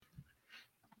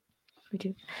We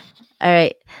do. All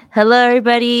right. Hello,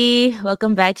 everybody.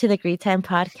 Welcome back to the Great Time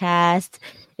Podcast.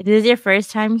 If this is your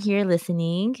first time here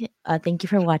listening, thank you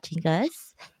for watching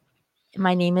us.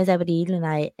 My name is Abril, and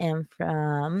I am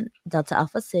from Delta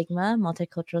Alpha Sigma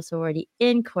Multicultural Sorority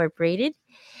Incorporated.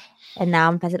 And now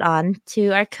I'm pass it on to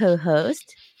our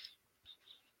co-host.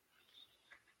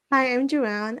 Hi, I'm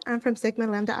Joanne. I'm from Sigma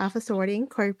Lambda Alpha Sorority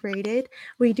Incorporated.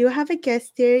 We do have a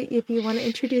guest here if you want to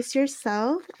introduce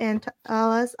yourself and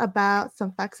tell us about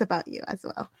some facts about you as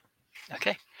well.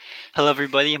 Okay. Hello,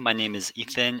 everybody. My name is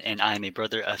Ethan, and I am a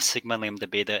brother of Sigma Lambda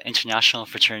Beta International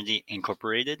Fraternity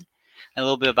Incorporated. A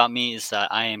little bit about me is that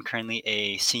I am currently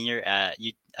a senior at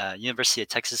University of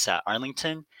Texas at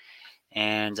Arlington,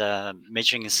 and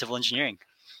majoring in civil engineering.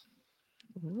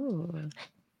 Ooh.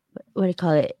 What do you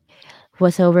call it?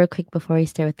 So real quick before we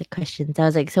start with the questions, I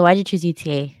was like, so why did you choose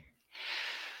UTA?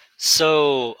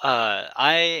 So,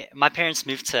 my parents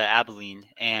moved to Abilene,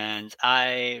 and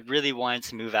I really wanted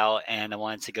to move out, and I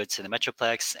wanted to go to the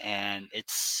Metroplex, and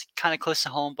it's kind of close to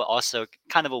home, but also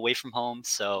kind of away from home.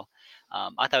 So,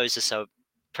 I thought it was just a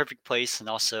perfect place, and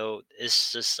also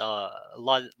it's just a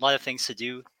lot of things to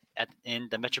do in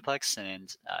the Metroplex,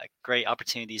 and great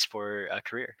opportunities for a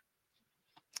career.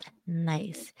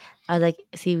 Nice. I was like,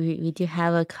 see, we do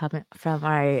have a comment from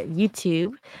our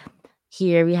YouTube.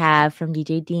 Here we have from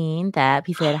DJ Dean that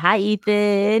he said, "Hi,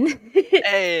 Ethan."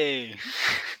 Hey.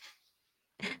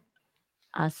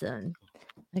 Awesome.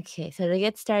 Okay, so to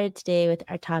get started today with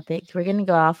our topic, we're going to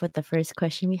go off with the first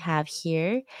question we have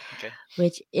here, Okay.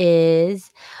 which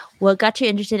is, what got you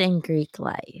interested in Greek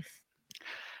life?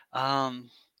 Um,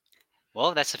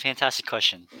 Well, that's a fantastic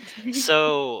question.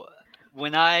 So,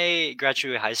 when I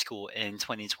graduated high school in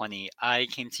 2020, I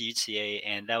came to UTA,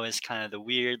 and that was kind of the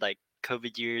weird, like,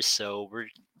 COVID years. So, we're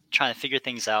trying to figure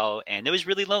things out, and it was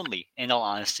really lonely, in all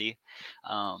honesty.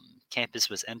 Campus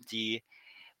was empty,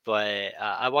 but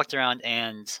I walked around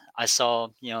and I saw,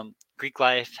 Greek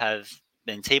life have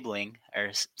been tabling,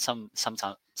 or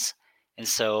sometimes, and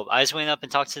so I just went up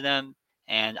and talked to them,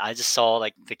 and I just saw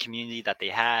like the community that they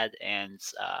had, and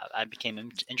I became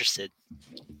interested.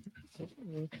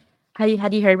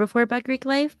 Had you heard before about Greek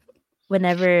life?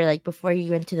 Whenever, like, before you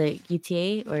went to the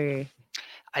UTA, or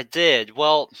I did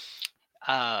well.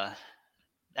 Uh,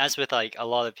 as with like a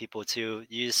lot of people too,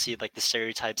 you just see like the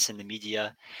stereotypes in the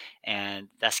media, and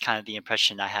that's kind of the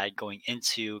impression I had going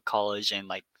into college, and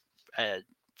like uh,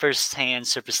 first-hand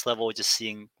surface level, just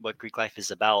seeing what Greek life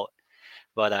is about.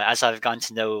 But as I've gotten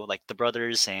to know like the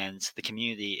brothers and the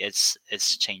community, it's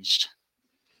changed.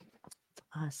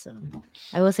 awesome.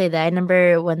 I will say that I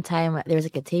remember one time there was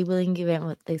like a tabling event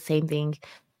with the same thing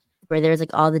where there was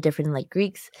like all the different like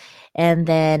Greeks, and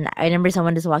then I remember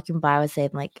someone just walking by was saying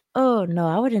like, "Oh no,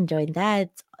 I wouldn't join that.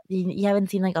 You haven't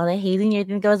seen like all the hazing and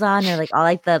everything that goes on, or like all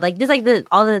like the like just like the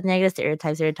all the negative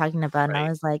stereotypes they were talking about." And I Right.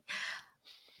 was like,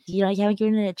 you haven't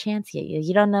given it a chance yet.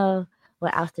 You don't know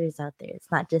what else there is out there. It's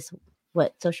not just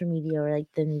what social media or like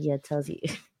the media tells you."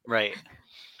 Right.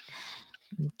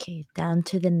 Okay, down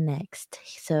to the next.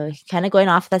 So, kind of going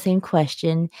off that same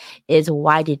question is,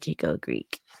 why did you go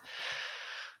Greek?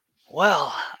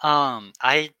 Well,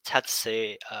 I have to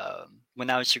say, when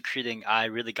I was recruiting, I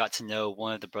really got to know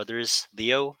one of the brothers,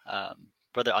 Leo,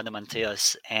 brother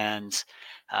Adamanteus, and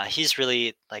he's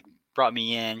really like brought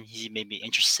me in. He made me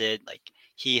interested. Like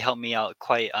he helped me out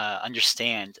quite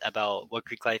understand about what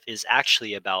Greek life is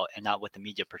actually about, and not what the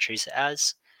media portrays it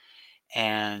as.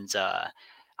 And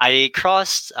I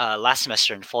crossed last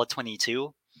semester in fall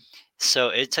 22, so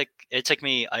it took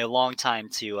me a long time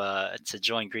to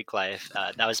join Greek life.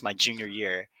 That was my junior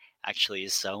year, actually.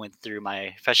 So I went through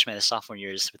my freshman and sophomore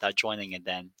years without joining, and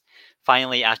then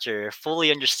finally, after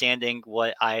fully understanding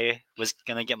what I was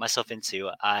gonna get myself into,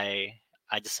 I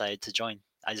decided to join.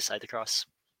 I decided to cross.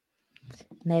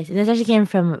 Nice. And this actually came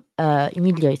from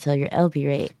Emilio, so your LB,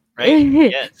 right? Right?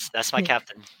 Yes, that's my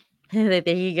captain. Like,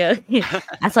 there you go.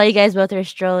 I saw you guys both were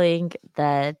strolling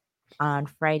that on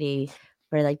Friday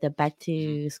for like the back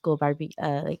Mhm. to school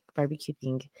like barbecue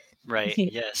thing. Right.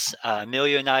 Yes.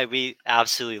 Emilio and I, we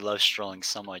absolutely love strolling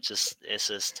so much. It's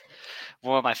just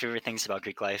one of my favorite things about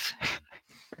Greek life.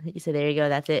 You said, there you go.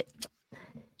 That's it.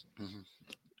 Mhm.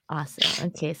 Awesome.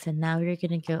 Okay, so now we're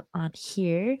gonna go on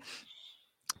here.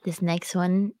 This next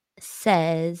one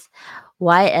says,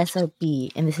 "Why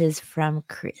SLB?" And this is from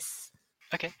Chris.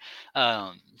 Okay.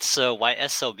 So why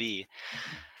SLB?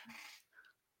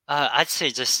 I'd say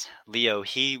just Leo.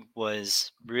 He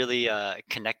was really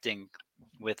connecting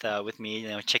with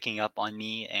me, checking up on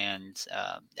me, and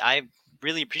I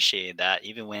really appreciated that.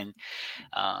 Even when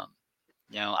um,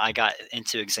 I got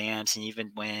into exams, and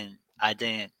even when I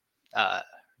didn't uh,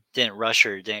 didn't rush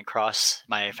or didn't cross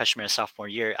my freshman or sophomore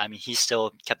year, I mean, he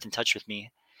still kept in touch with me.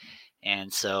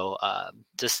 And so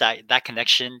just that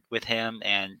connection with him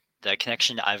and the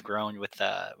connection I've grown with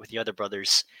the other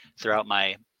brothers throughout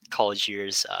my college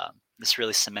years, this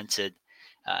really cemented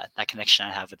that connection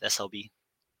I have with SLB.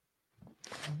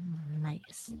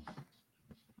 Nice.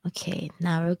 Okay,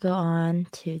 now we'll go on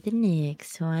to the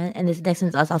next one. And this next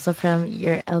one's also from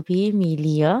your LB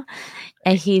Emilio.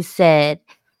 And Right. he said,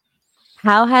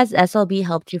 how has SLB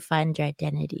helped you find your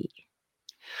identity?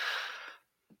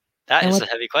 That And is what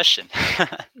a heavy question.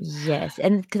 Yes,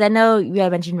 and because I know you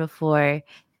had mentioned before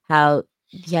how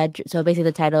so basically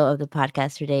the title of the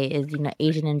podcast today is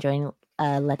Asian enjoying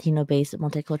Latino based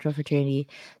multicultural fraternity.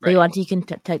 So Right. you can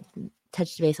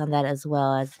touch base on that as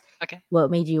well as Okay. what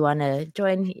made you want to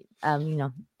join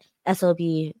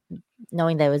SLB,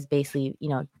 knowing that it was basically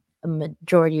a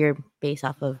majority are based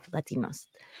off of Latinos.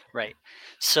 Right.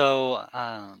 So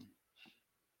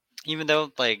even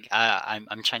though like I'm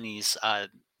Chinese,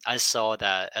 I saw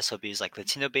that SOB is like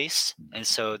Latino based, and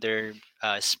so they're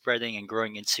spreading and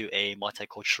growing into a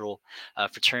multicultural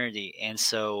fraternity. And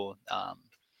so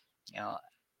you know,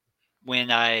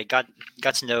 when I got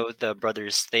to know the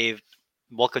brothers, they've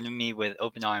welcomed me with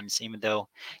open arms, even though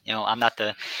I'm not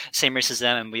the same race as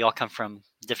them, and we all come from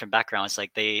different backgrounds.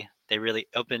 Like they really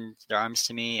opened their arms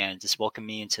to me and just welcomed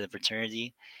me into the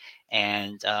fraternity,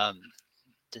 and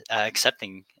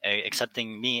accepting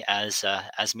me as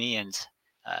me and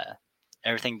uh,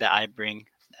 everything that I bring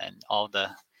and all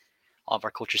of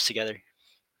our cultures together.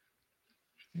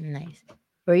 Nice.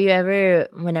 Were you ever,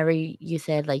 whenever you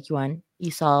said like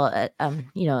you saw,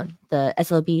 the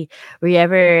SLB, were you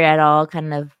ever at all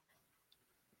kind of,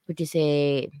 would you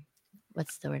say,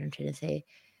 what's the word I'm trying to say?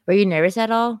 Were you nervous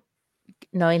at all,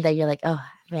 knowing that you're like, oh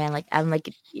man, like I'm like,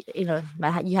 you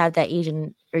have that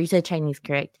Asian, or you said Chinese,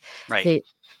 correct? Right. So,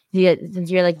 yeah, since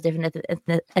you're like different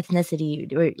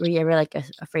ethnicity, were you ever like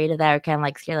afraid of that, or kind of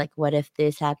like scared, like what if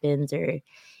this happens, or Mhm.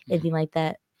 anything like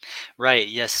that? Right.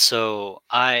 Yes. So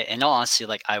in all honesty,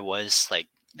 like I was like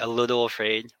a little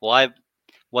afraid. Well, I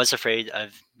was afraid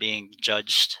of being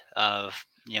judged of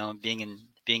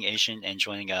being Asian and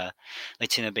joining a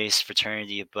Latino-based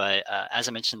fraternity. But as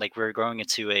I mentioned, like we're growing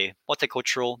into a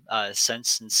multicultural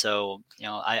sense, and so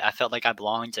I felt like I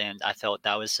belonged, and I felt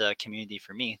that was a community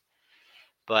for me.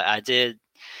 But I did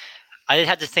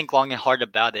have to think long and hard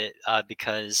about it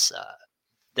because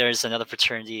there's another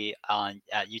fraternity on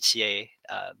at UTA,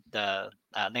 the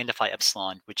Lambda Phi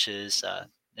Epsilon, which is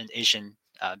an Asian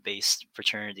based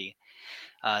fraternity.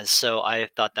 So I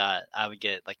thought that I would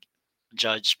get like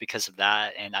judged because of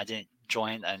that, and I didn't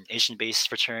join an Asian based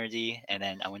fraternity, and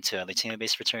then I went to a Latino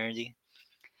based fraternity.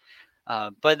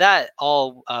 But that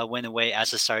all went away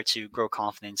as I started to grow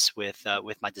confidence with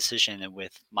my decision and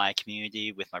with my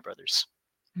community, with my brothers.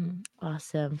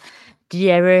 Awesome. Did you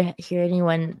ever hear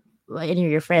anyone, like any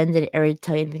of your friends, that ever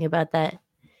tell you anything about that?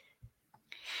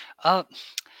 Uh,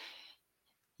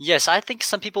 Yes, I think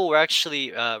some people were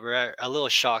actually were a little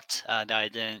shocked that I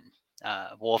didn't.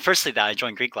 Well, firstly, that I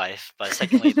joined Greek life, but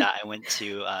secondly, that I went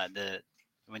to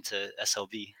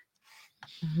SLB.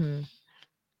 Mhm.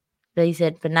 But you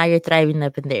said, but now you're thriving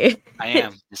up in there. I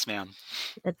am, yes, ma'am.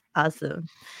 That's awesome.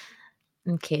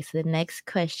 Okay, so the next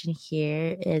question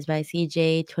here is by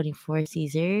CJ24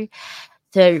 Caesar.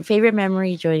 So, favorite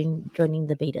memory joining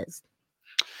the betas?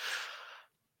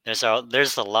 There's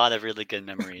a lot of really good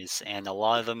memories, and a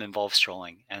lot of them involve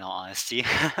strolling. In all honesty,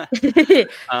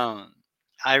 um,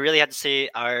 I really had to say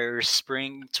our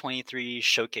spring 23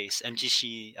 showcase,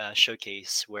 MGC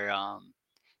showcase, where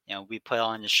we put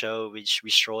on the show. We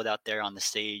strolled out there on the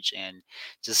stage and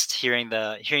just hearing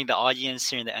the audience,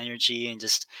 hearing the energy, and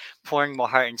just pouring my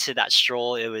heart into that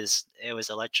stroll. It was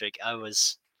electric. It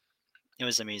was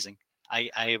amazing.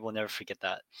 I will never forget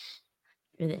that.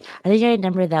 I think I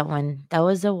remember that one. That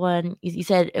was the one you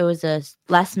said it was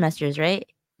last semester's, right?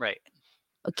 Right.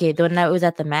 Okay, the one that was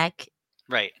at the Mac.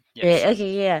 Right. Yes. Right,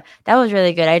 okay, yeah. That was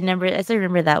really good. I still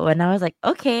remember that one. I was like,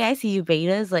 "Okay, I see you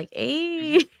betas." Like,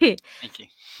 Hmm. "Hey." Thank you.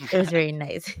 It was very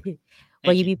nice. Will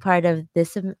Thank you you. be part of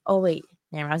this oh, wait.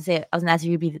 Never mind. I was gonna ask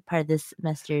if you'd be part of this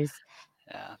semester's.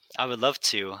 Yeah, I would love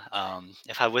to.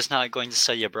 If I was not going to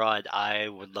study abroad, I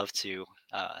would love to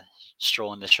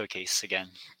stroll in the showcase again.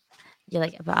 You're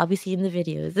like, "But I'll be seeing the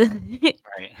videos."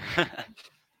 Right.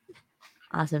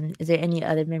 Awesome. Is there any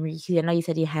other memory? 'Cause I know you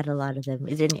said you had a lot of them.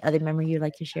 Is there any other memory you'd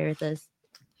like to share with us?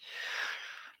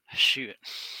 Shoot.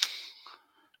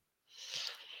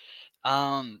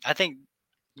 I think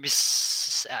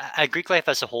yes, at Greek life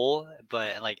as a whole,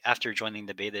 but like after joining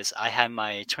the Betas, I had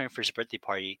my 21st birthday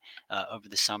party over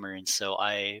the summer, and so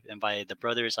I invited the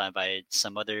brothers, I invited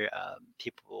some other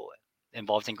people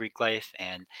involved in Greek life,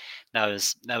 and that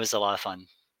was a lot of fun.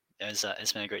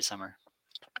 It's been a great summer.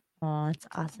 Oh, it's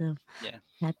awesome. Yeah,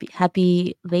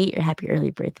 Happy late or happy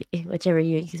early birthday, whichever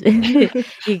you thank you.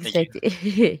 expect.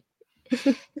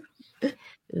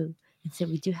 Ooh. And so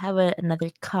we do have another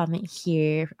comment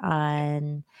here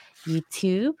on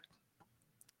YouTube.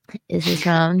 This is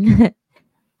from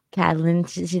Kathleen.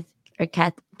 Or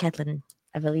Kathleen.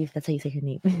 I believe that's how you say her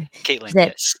name. She Caitlin, said,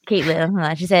 yes.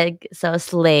 Caitlin. She said, so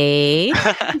slay.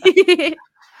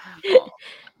 Oh,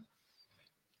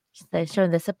 So showing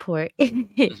the support.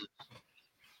 mhm.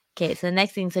 Okay, so the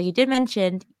next thing, so you did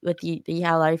mention with you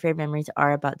how a lot of your favorite memories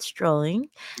are about strolling.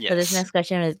 So this Yes. next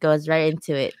question goes right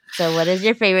into it. So what is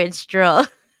your favorite stroll?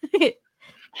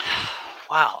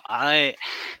 Wow, I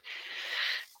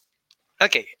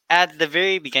okay. At the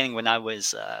very beginning, when I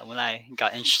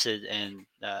got interested in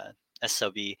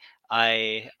SLB,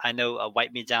 I know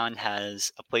Wipe Me Down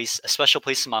has a special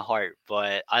place in my heart.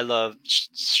 But I love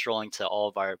strolling to all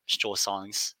of our stroll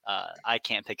songs. I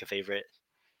can't pick a favorite,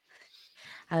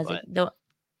 I was like, but no,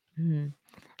 hmm,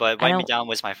 I Wipe Me don't Down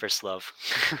was my first love.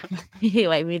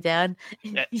 wipe me down.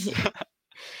 Yes.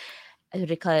 That's what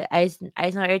they call it. I just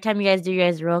know every time you guys do your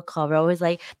guys' roll call, we're always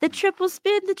like the triple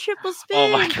Oh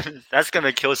my spin. goodness, that's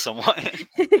gonna kill someone.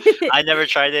 I never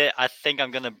tried it. I think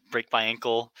I'm gonna break my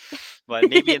ankle, but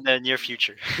maybe in the near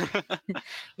future.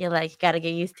 You're like gotta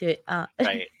get used to it.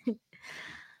 Right.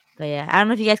 But yeah, I don't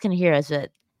know if you guys can hear us,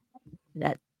 that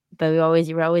but we're always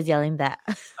yelling that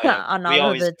Oh yeah, on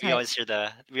all of the we time. always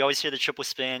hear the triple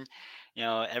spin. You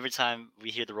know, every time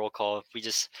we hear the roll call,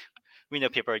 we know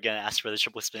people are gonna ask for the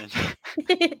triple spin.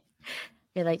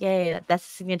 You're like, hey, that's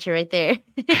the signature right there.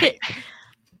 Right.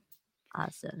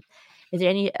 Awesome. Is there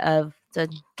any of so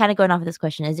kind of going off of this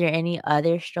question, is there any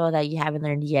other stroll that you haven't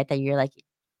learned yet that you're like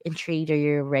intrigued or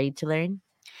you're ready to learn?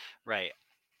 Right.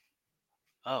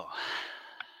 Oh.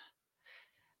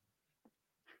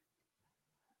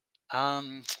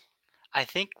 Um. I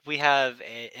think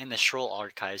in the Stroll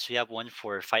archives we have one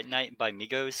for Fight Night by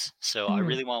Migos. So I Mhm.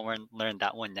 really want to learn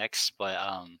that one next. But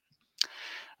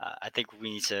I think we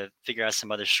need to figure out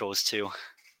some other strolls too,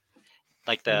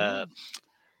 like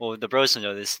Ooh. the bros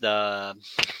know this.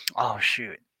 Oh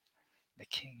shoot, the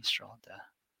King Stroll.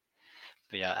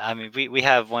 But yeah, I mean, we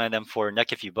have one of them for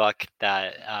Nuck If You Buck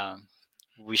that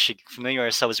we should familiar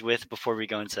ourselves with before we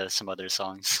go into some other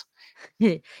songs.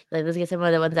 Like let's get some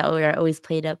of the ones that are always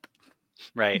played up.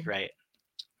 Right, right.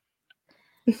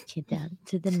 Okay, down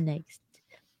to the next.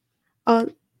 Oh,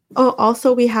 oh,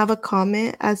 also we have a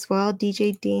comment as well.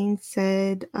 DJ Dean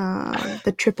said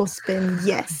the triple spin,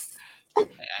 yes.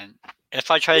 And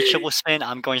if I try to triple spin,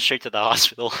 I'm going straight to the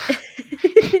hospital.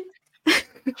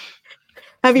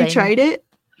 Have you Like, tried it?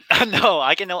 No,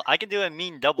 I can do a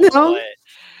mean double, but No?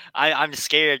 I'm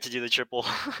scared to do the triple.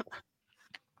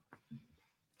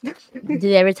 did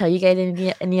they ever tell you guys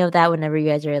any of that whenever you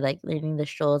guys are like learning the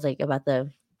strolls, like about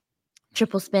the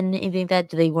triple spin, anything like that?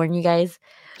 Do they warn you guys?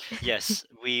 Yes,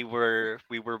 we were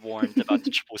warned about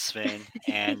the triple spin,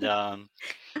 and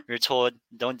we were told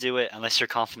don't do it unless you're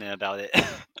confident about it.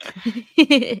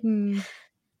 I Hmm.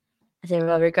 said,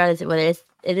 well, regardless of whether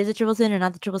it is a triple spin or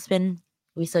not the triple spin,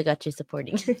 we still got you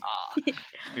supporting. Ah,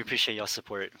 we appreciate y'all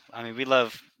support. I mean, we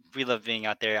love being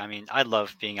out there. I mean, I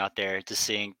love being out there, just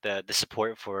seeing the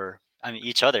support for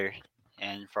each other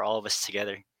and for all of us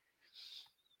together.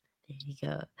 There you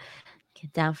go.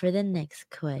 Get down for the next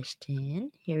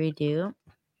question. Here we do.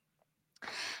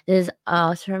 This is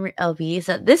also from LB.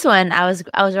 So this one, I was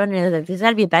wondering, like, there's got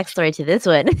to be a backstory to this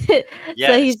one. So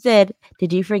he Yes, said,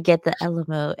 "Did you forget the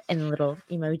Elmo and little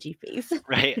emoji face?"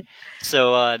 right.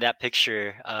 So that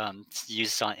picture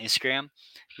used on Instagram.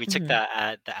 We took Mhm. that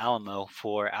at the Alamo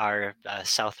for our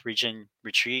South Region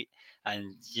retreat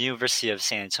and University of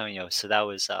San Antonio. So that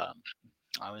was I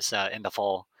was in the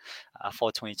fall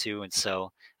 22, and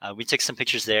so we took some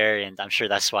pictures there, and I'm sure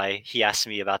that's why he asked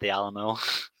me about the Alamo.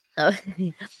 Oh,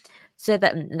 so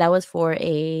that was for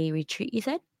a retreat, you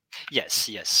said? Yes,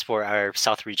 yes, for our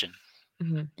South region.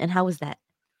 And how was that?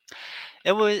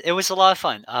 It was a lot of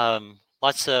fun.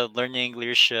 Lots of learning,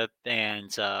 leadership, and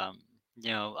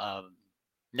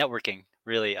networking.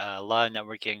 Really, a lot of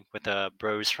networking with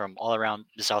bros from all around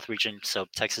the South region, so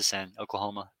Texas and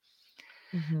Oklahoma.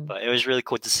 Mhm. But it was really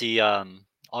cool to see a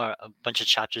bunch of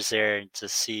chapters there and to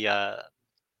see how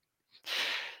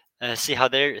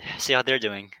they're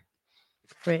doing.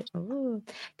 For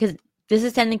because this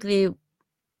is technically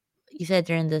you said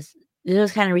during this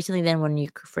was kind of recently then when you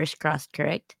first crossed,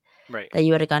 correct? Right. that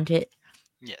you would have gone to it?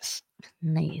 Yes.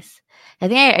 Nice. I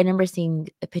think I remember seeing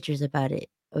pictures about it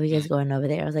of you Mhm. guys going over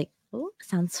there. I was like, oh,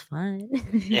 sounds fun.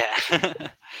 Yeah.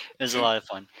 It was a lot of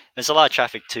fun. There's a lot of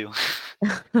traffic too.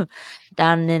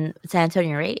 Down in San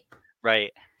Antonio, right?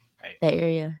 Right. Right. That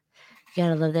area. You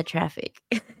gotta love that traffic.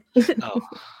 Oh,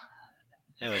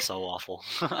 it was so awful.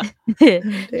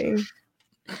 Dang.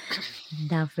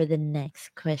 Now for the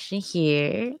next question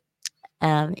here.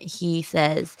 He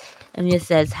says, Amelia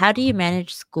says, how do you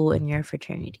manage school in your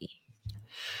fraternity?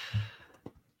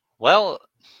 Well,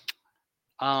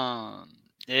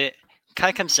 it kind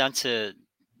of comes down to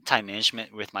time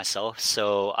management with myself.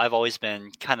 So I've always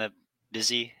been kind of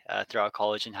busy throughout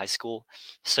college and high school.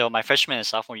 So my freshman and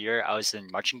sophomore year, I was in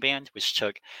marching band, which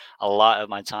took a lot of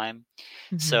my time.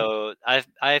 Mhm, So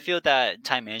I feel that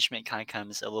time management kind of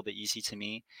comes a little bit easy to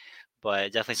me,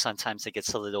 but definitely sometimes it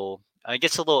gets a little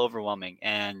overwhelming.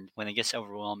 And when it gets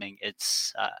overwhelming,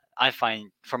 it's I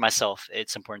find for myself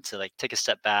it's important to like take a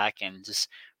step back and just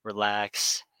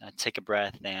relax, take a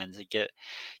breath, and to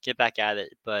get back at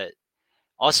it. But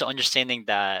also understanding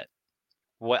that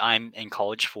what I'm in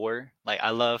college for, like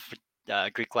I love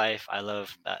Greek life, I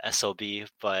love SLB,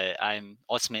 but I'm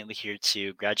ultimately here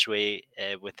to graduate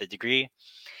with a degree.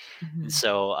 And mhm,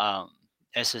 so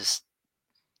it's just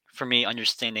for me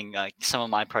understanding some of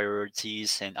my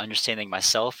priorities and understanding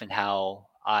myself and how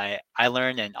I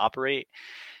learn and operate,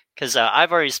 because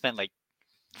I've already spent like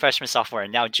freshman, sophomore,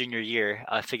 and now junior year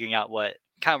figuring out what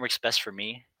kind of works best for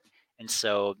me, and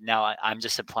so now I'm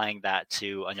just applying that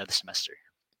to another semester.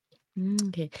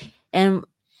 Okay. And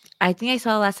I think I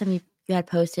saw last time you had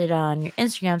posted on your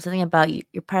Instagram something about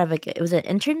you're part of like it was an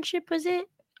internship, was it?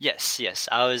 Yes, yes,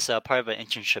 I was part of an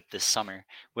internship this summer,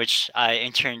 which I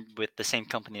interned with the same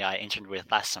company I interned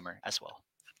with last summer as well.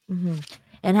 Hmm.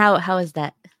 And how is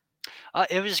that?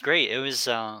 It was great. It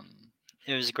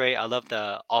was great. I love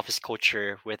the office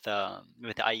culture with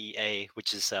IEA,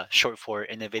 which is short for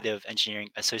Innovative Engineering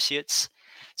Associates.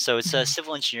 So it's a Mhm,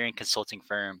 civil engineering consulting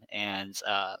firm, and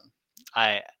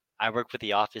I I work with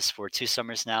the office for 2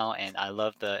 summers now, and I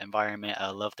love the environment. I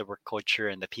love the work culture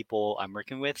and the people I'm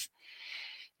working with,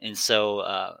 and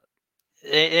so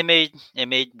it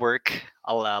made work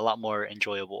a lot more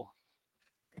enjoyable.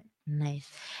 nice.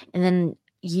 And then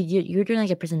you were doing like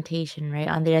a presentation, right?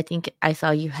 On there, I think I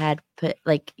saw you had put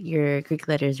like your Greek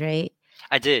letters, right?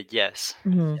 I did, yes.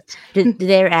 Hmm. Yes. Did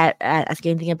they ever ask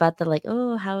you anything about the like,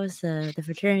 oh, how is the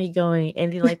fraternity going?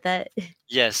 Anything like that?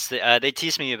 Yes, they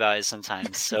tease me about it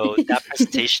sometimes. So that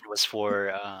presentation was for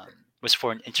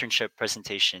an internship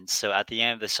presentation. So at the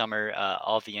end of the summer,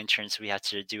 all the interns we had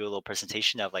to do a little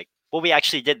presentation of like what we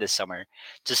actually did this summer,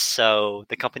 just so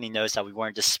the company knows that we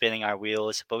weren't just spinning our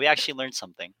wheels, but we actually learned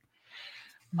something.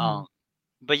 Mhm, Um,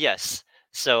 but yes,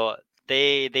 so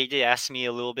they did ask me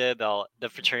a little bit about the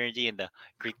fraternity and the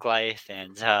Greek life,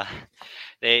 and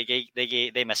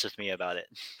they messed with me about it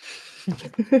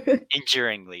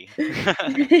enduringly.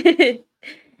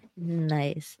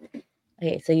 nice.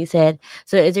 Okay, so you said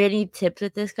so. Is there any tips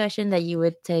with this question that you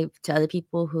would say to other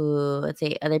people who, let's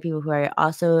say, other people who are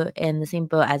also in the same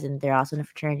boat, as in they're also in a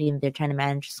fraternity and they're trying to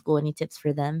manage school? Any tips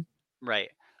for them? Right.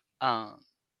 Um,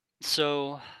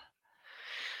 so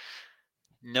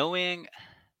knowing,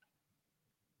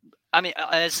 I mean,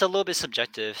 it's a little bit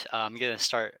subjective. I'm gonna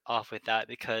start off with that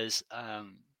because,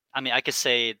 I mean, I could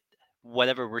say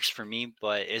whatever works for me,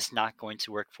 but it's not going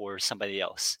to work for somebody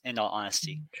else. In all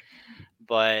honesty, Mm,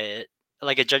 but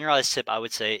like a generalized tip, I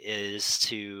would say is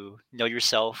to know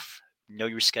yourself, know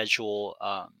your schedule,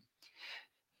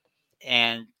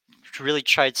 and to really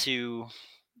try to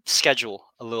schedule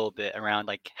a little bit around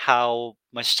like how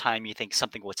much time you think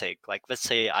something will take. Like, let's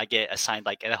say I get assigned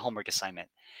like a homework assignment.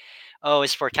 Oh,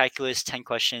 it's for calculus, 10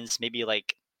 questions, maybe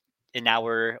like an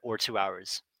hour or 2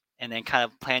 hours. And then kind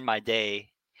of plan my day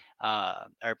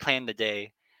or plan the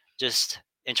day, just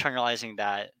internalizing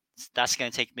that that's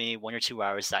going to take me 1 or 2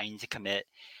 hours that I need to commit.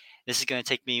 This is going to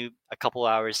take me a couple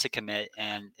hours to commit.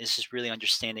 And it's just really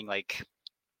understanding like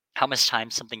how much time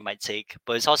something might take.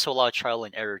 But it's also a lot of trial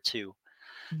and error too.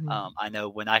 mhm, I know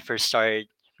when I first started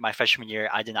my freshman year,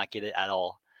 I did not get it at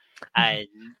all.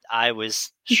 I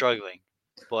was struggling,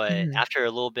 but mhm. after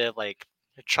a little bit of like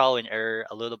trial and error,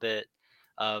 a little bit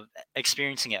of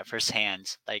experiencing it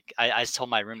firsthand, like I told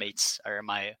my roommates or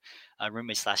my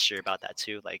roommates last year about that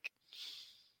too. Like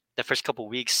the first couple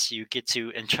weeks, you get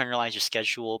to internalize your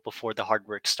schedule before the hard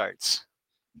work starts.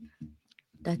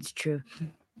 That's true.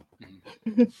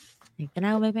 Mhm. Like, then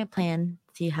I'll make my plan,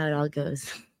 see how it all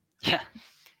goes. Yeah,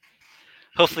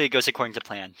 hopefully it goes according to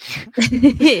plan.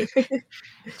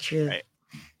 True. Right.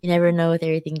 You never know with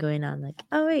everything going on. Like,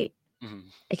 oh wait.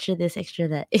 Mhm. extra this, extra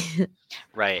that.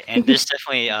 Right, and there's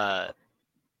definitely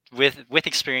with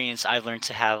experience, I've learned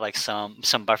to have like some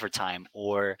buffer time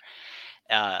or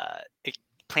uh, e-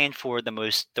 plan for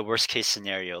the worst case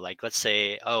scenario. Like let's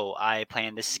say, oh, I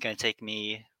plan this is going to take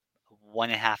me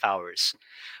 1.5 hours.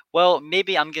 Well,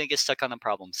 maybe I'm going to get stuck on a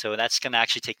problem, so that's going to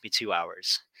actually take me 2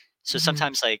 hours. So Mhm.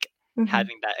 sometimes like Mhm.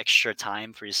 having that extra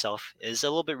time for yourself is a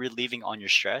little bit relieving on your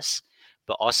stress,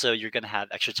 but also you're going to have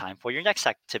extra time for your next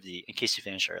activity in case you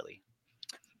finish early.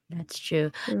 That's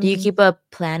true. Do you Mm. keep a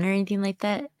plan or anything like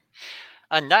that?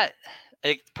 Not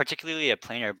particularly a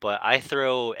planner, but I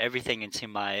throw everything into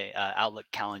my Outlook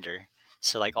calendar.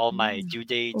 So like all my Mm. due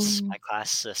dates, Mm. my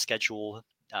class schedule,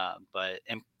 but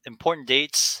important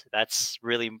dates. That's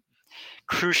really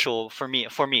crucial for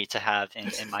me to have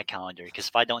in my calendar. Because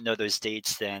if I don't know those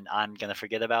dates, then I'm gonna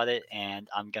forget about it, and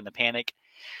I'm gonna panic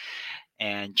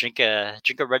and drink a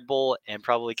Red Bull and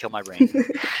probably kill my brain.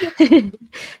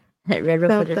 Red Bull for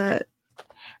Felt the that.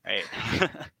 Right.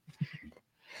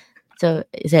 so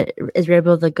is Red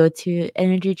Bull the go-to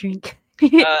energy drink?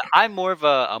 I'm more of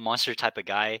a monster type of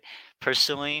guy,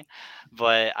 personally,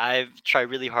 but I've tried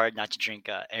really hard not to drink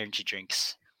energy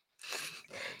drinks.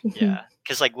 Mhm. Yeah,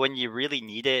 because like when you really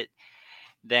need it,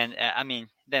 then I mean,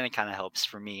 then it kind of helps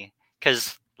for me.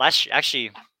 Because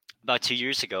actually, about 2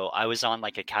 years ago, I was on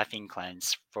like a caffeine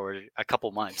cleanse for a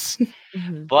couple months.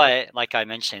 Mhm. But like I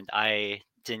mentioned, I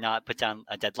did not put down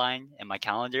a deadline in my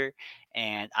calendar,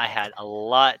 and I had a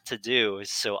lot to do.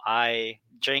 So I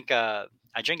drank a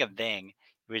Vang,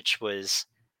 which was,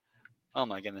 oh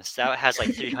my goodness, that has like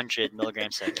 300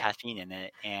 milligrams of caffeine in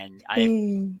it, and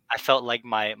Dang. I felt like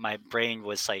my brain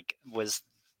was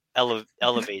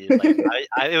elevated. Like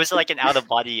it was like an out of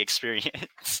body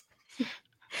experience.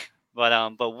 But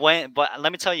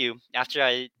let me tell you, after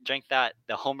I drank that,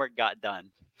 the homework got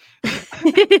done.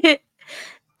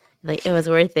 Like it was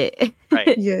worth it.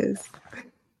 Right. Yes.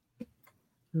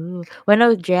 Ooh. Well,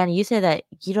 no, Jan, you said that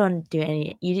you don't do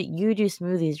any. You do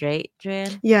smoothies, right,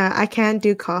 Jan? Yeah, I can't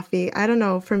do coffee. I don't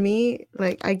know. For me,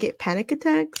 like I get panic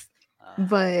attacks. Uh,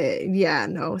 But yeah,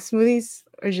 no, smoothies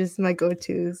are just my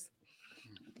go-tos.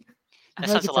 I that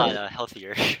feel like sounds a it's a. lot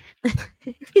healthier.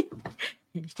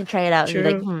 You can try it out and be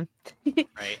like, True.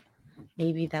 Right.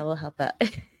 maybe that will help out.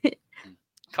 Mm.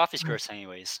 Coffee's gross,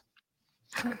 anyways.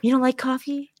 You don't like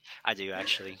coffee? I do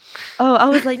actually. Oh, I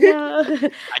was like, no.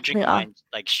 I drink Like, oh, mine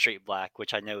like straight black,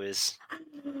 which I know is,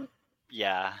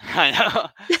 yeah, I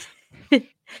know.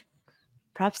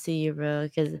 props to you, bro.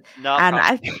 Because Not I don't know.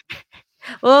 props.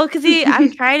 Well, cause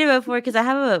I've tried it before. Cause I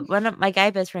have one of my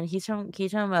guy best friend. He's from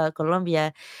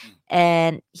Colombia, Mm,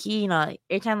 and he,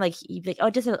 every time like he'd be like, oh,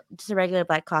 just a regular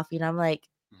black coffee, and I'm like,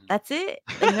 mhm. that's it,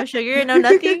 like no sugar, no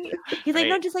nothing. He's like,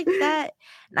 no, Right. just like that.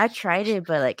 And I tried it,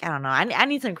 but like I don't know. I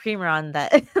need some creamer on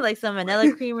that, like some vanilla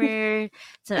creamer,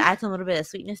 to add some little bit of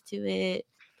sweetness to it,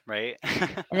 Right.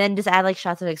 and then just add like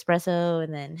shots of espresso,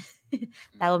 and then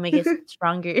that will make it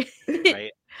stronger.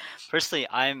 Right. Personally,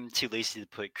 I'm too lazy to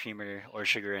put creamer or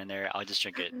sugar in there. I'll just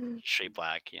drink it straight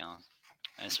black.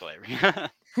 That's whatever.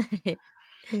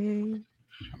 Dang.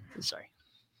 Sorry.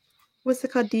 What's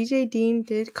it called? DJ Dean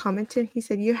did comment and he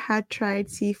said you had tried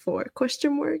C4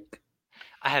 question mark.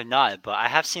 I have not, but I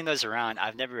have seen those around.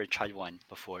 I've never tried one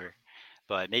before,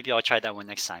 but maybe I'll try that one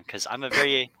next time because I'm a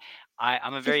very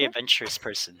C4? adventurous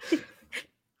person.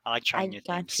 I like trying I new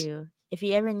got things. you. If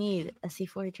you ever need a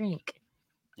C4 drink,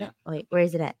 Yeah. wait, where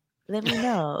is it at? Let me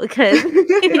know, because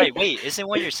Right. Wait, isn't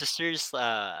one of your sisters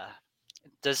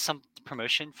does some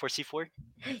promotion for C4?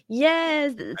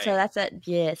 yes. So Right. that's a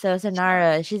yeah. So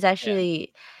Sonara. Sonara, she's Yeah.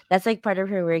 actually that's like part of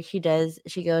her work. She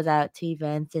goes out to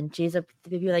events and she's the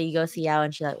people that you go see out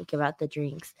and she like give out the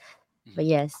drinks. But Mhm.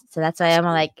 yes, so that's why That's I'm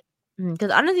cool. like,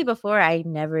 because honestly, before I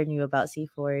never knew about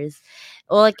C4s.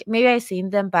 Well, like maybe I seen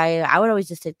them by. I would always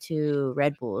just stick to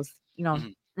Red Bulls,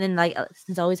 Mhm. And then like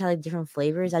since I always had like different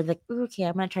flavors, I'd be like, "Ooh, okay,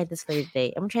 I'm gonna try this flavor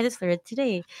today. I'm gonna try this flavor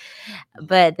today. Mhm.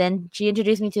 But then she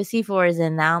introduced me to C4s,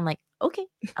 and now I'm like, okay.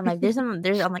 I'm like,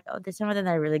 I'm like, oh, there's some of them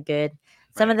that are really good.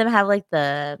 Some of Right. them have like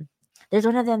there's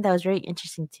one of them that was very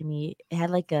interesting to me. It had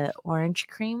like a orange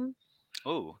cream.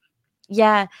 Oh.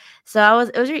 Yeah. So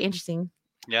it was very interesting.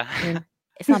 Yeah. I mean,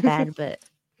 it's not bad, but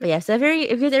yeah. So if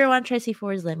you ever want to try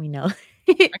C4s, let me know.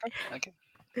 I Okay. Okay.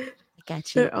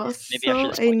 got you. There Maybe after also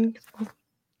this a podcast.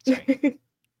 Sorry.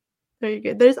 very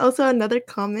good. There's also another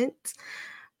comment.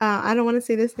 I don't want to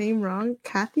say this name wrong.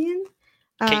 Kathian?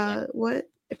 Caitlin. What?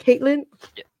 Caitlin?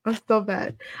 Yeah. I'm so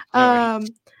bad. No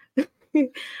worries. Um,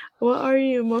 what are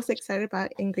you most excited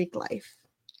about in Greek life?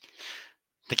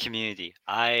 The community.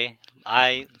 I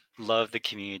love the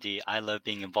community. I love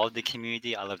being involved in the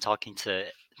community. I love talking to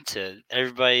to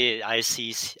everybody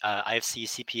IFC,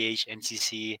 CPH,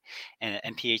 NCC, and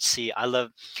MPHC. I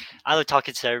love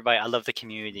talking to everybody. I love the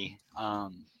community.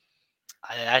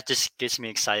 That just gets me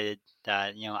excited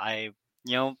that I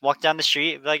walk down the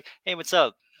street like, hey, what's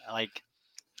up? Like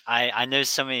I know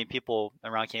so many people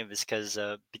around campus because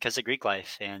of Greek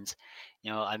life, and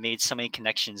I made so many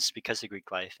connections because of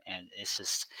Greek life, and it's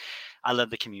just I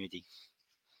love the community.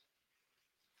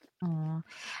 Aw.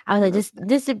 I was like,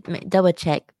 just to double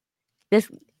check. This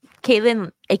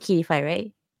Caitlin A85,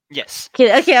 right? Yes.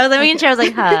 Okay, I was making Okay. sure. I was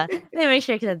like, huh. Let me make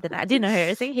sure because I do know her. I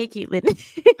was like, hey, Caitlin.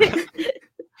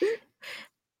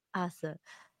 Awesome.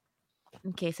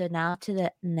 Okay, so now to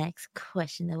the next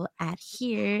question that we'll add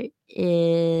here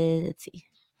is, let's see.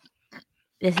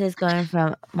 This is going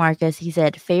from Marcus. He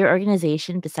said, favorite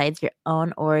organization besides your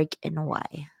own org and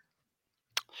why?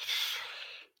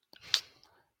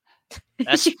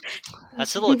 That's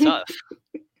that's a little tough.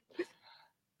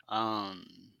 Um,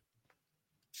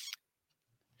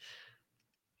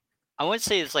 I wouldn't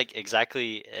say it's like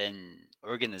exactly an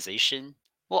organization.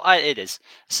 Well, it is.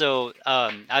 So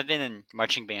I've been in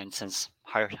marching band since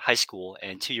high school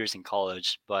and 2 years in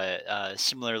college. But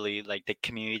similarly, like the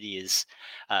community is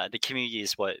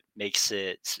what makes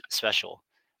it special.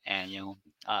 And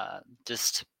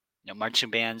just marching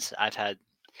bands. I've had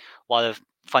a lot of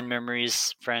fun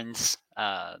memories, friends,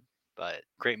 but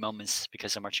great moments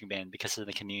because of marching band, because of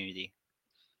the community.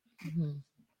 Mm-hmm.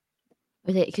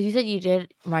 Because you said you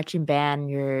did marching band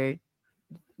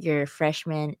your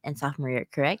freshman and sophomore year, I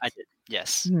correct? did,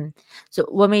 yes. Mhm. So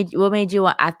what made you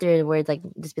want afterwards, like,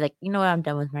 just be like, you know what, I'm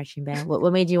done with marching band?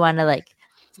 What made you want to like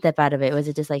step out of it? Was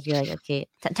it just like you're like, okay,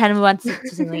 time to move on to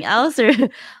something else, or what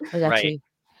got Right. you?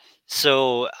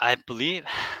 So I believe,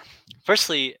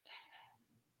 firstly,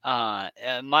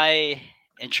 my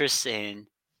interest in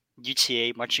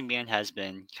UTA marching band has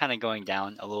been kind of going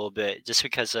down a little bit just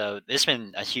because of it's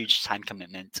been a huge time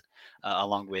commitment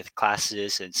along with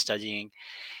classes and studying.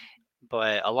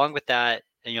 But along with that,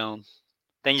 then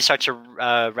you start to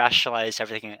rationalize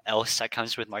everything else that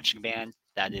comes with marching band.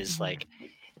 That is Mhm. like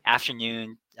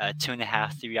afternoon,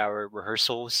 2.5, 3 hour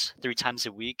rehearsals 3 times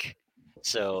a week.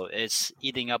 So it's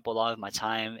eating up a lot of my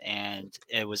time, and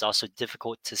it was also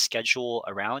difficult to schedule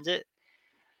around it.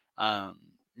 Um,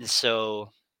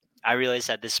 so I realized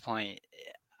at this point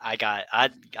I got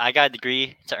a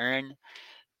degree to earn,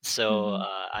 so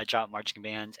Mhm. I dropped marching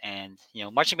band, and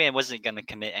marching band wasn't gonna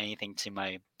commit anything to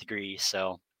my degree,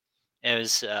 so it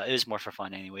was more for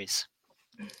fun, anyways.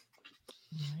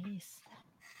 Nice.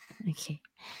 Okay.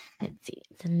 Let's see.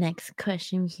 The next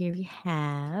question here we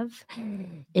have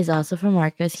is also from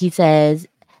Marcos. He says,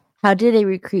 "How did they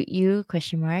recruit you?"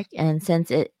 Question mark. And since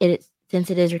it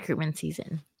is recruitment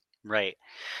season. Right,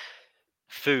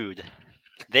 food.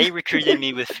 They recruited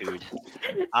me with food.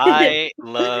 I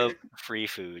love free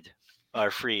food or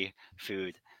free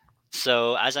food.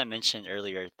 So as I mentioned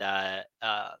earlier, that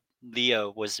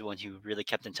Leo was the one who really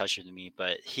kept in touch with me,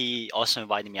 but he also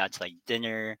invited me out to like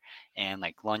dinner and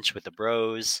like lunch with the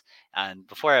bros, and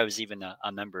before I was even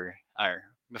a member or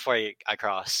before I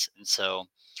crossed, and so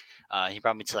he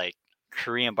brought me to like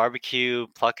Korean barbecue,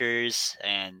 Pluckers,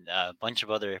 and a bunch of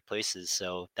other places.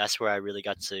 So that's where I really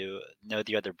got to know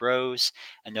the other bros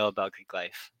and know about Greek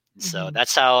life. And so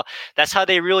Mhm. that's how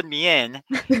they reeled me in.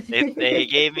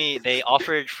 They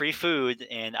offered free food,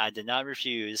 and I did not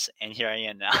refuse, and here I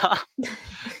am now.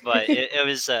 But it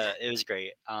was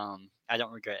great. I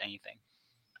don't regret anything.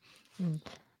 Mm.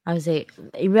 I was say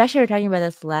we actually were talking about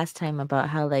this last time about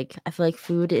how, like, I feel like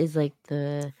food is like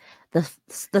the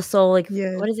soul, like,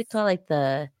 Yes. what is it called? Like,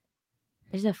 there's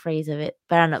a phrase of it,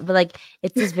 but I don't know. But like,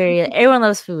 it's just very, everyone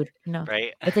loves food.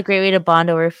 Right? It's a great way to bond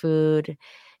over food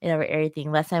and over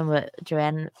everything. Last time with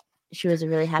Joanne, she was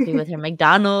really happy with her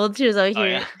McDonald's. She was over Oh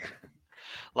yeah, here.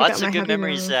 I got lots my of good Happy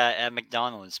memories Meal. at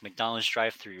McDonald's. McDonald's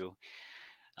drive-through.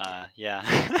 Yeah.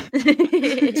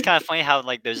 It's kind of funny how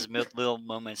like those little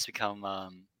moments become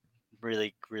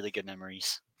really really good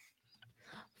memories.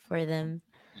 For them.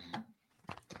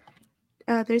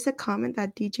 Mhm. There's a comment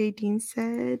that DJ Dean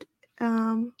said,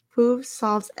 food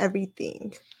solves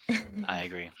everything. I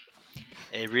agree.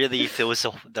 It really fills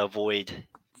the void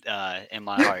in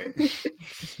my heart and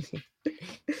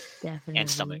Definitely.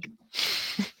 stomach.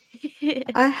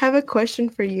 I have a question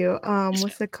for you. Yes, ma'am.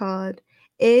 What's it called?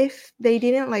 If they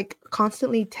didn't like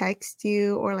constantly text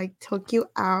you or like took you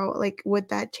out, like would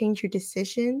that change your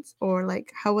decisions or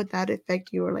like how would that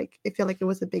affect you or like it feel like it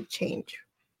was a big change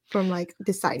from like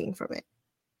deciding from it?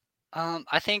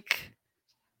 I think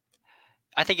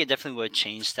I think it definitely would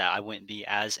change that. I wouldn't be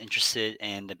as interested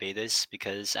in the betas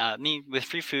because me with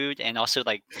free food and also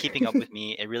like keeping up with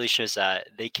me, it really shows that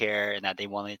they care and that they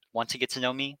want to get to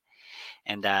know me,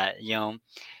 and that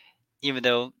even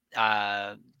though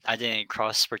I didn't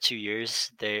cross for 2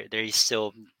 years, they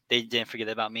didn't forget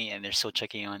about me, and they're still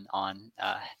checking on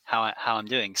how I'm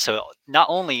doing. So not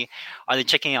only are they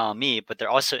checking on me, but they're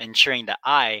also ensuring that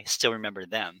I still remember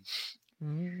them.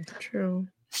 Mm. True.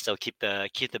 Still keep the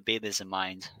betas in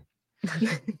mind.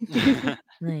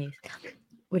 Nice.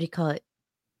 What do you call it?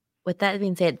 With that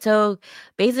being said, so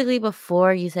basically,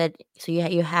 before you said, so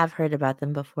you have heard about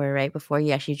them before, right? Before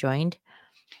you actually joined.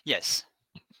 Yes.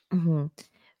 Hmm.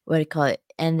 What do you call it?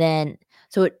 And then,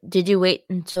 so did you wait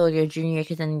until your junior year?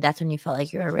 Because then that's when you felt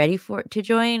like you were ready for to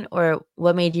join, or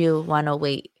what made you want to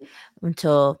wait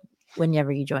until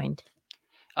whenever you joined?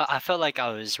 I felt like I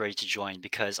was ready to join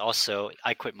because also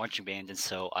I quit marching band, and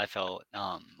so I felt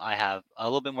I have a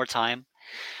little bit more time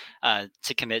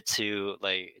to commit to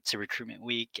recruitment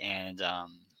week, and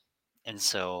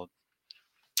so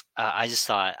I just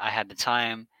thought I had the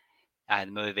time, I had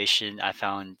the motivation, I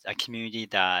found a community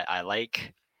that I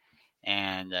like,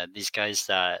 and these guys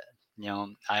that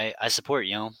I support,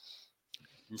 and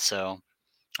so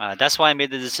that's why I made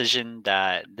the decision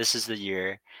that this is the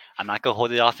year. I'm not gonna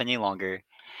hold it off any longer.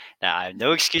 That I have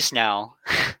no excuse now.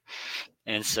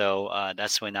 And so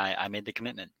that's when I made the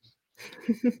commitment.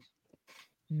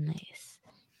 Nice.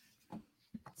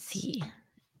 Let's see.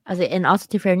 I was like, and also,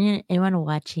 too, for anyone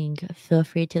watching, feel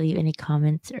free to leave any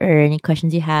comments or any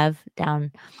questions you have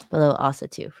down below. Also,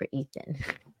 too, for Ethan.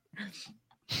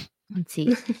 Let's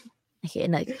see. Okay,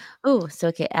 and like, oh, so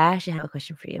okay, I actually have a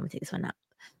question for you. I'm gonna take this one out.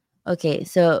 Okay,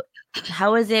 so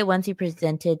how was it once you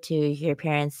presented to your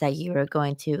parents that you were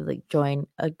going to like join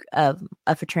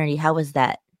a fraternity? How was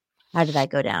that? How did that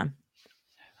go down?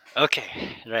 Okay,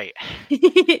 right.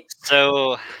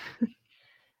 So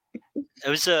it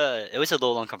was a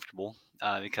little uncomfortable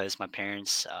because my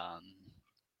parents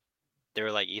they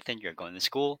were like, Ethan, you're going to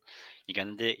school, you're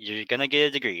gonna get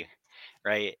a degree,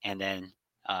 right? And then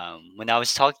when I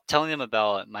was telling them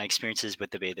about my experiences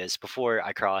with the betas before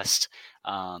I crossed,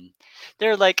 um,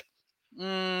 they're like,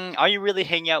 "Are you really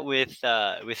hanging out with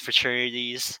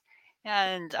fraternities?"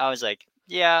 And I was like,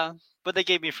 "Yeah," but they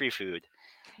gave me free food,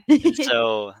 and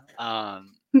so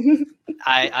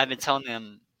I've been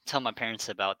telling my parents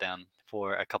about them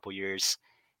for a couple years,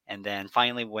 and then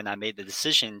finally when I made the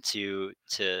decision to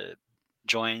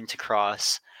join to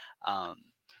cross, um,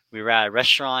 we were at a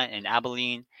restaurant in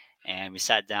Abilene, and we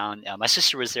sat down. My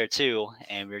sister was there too,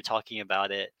 and we were talking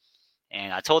about it.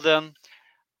 And I told them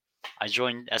I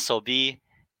joined SLB,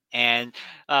 and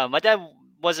my dad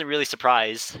wasn't really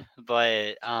surprised,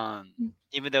 but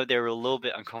even though they were a little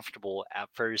bit uncomfortable at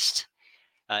first,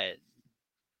 uh,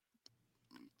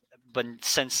 but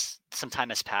since some time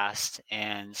has passed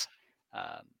and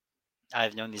um,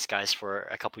 I've known these guys for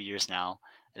a couple years now,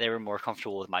 they were more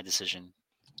comfortable with my decision.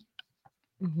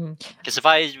 Hmm. Because if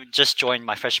I just joined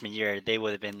my freshman year, they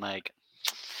would have been like,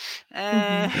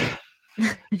 Hmm.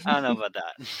 I don't know about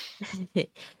that.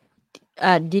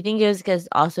 Do you think it was because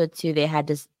also too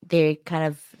they kind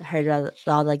of heard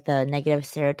all like the negative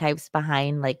stereotypes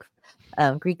behind like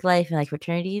Greek life and like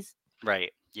fraternities?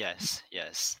 Right. Yes.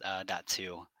 Yes. That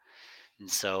too. And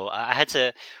so I had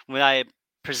to, when I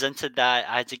presented that,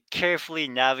 I had to carefully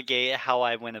navigate how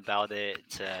I went about it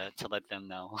to let them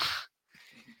know.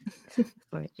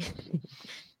 Or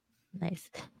nice.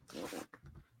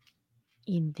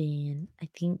 And then I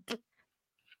think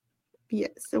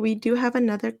Yes. So we do have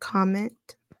another comment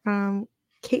from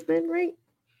Caitlin, right?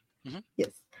 Mhm.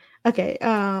 Yes. Okay.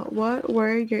 What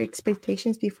were your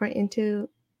expectations before into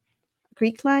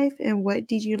Greek life, and what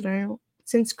did you learn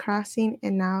since crossing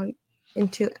and now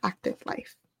into active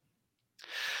life?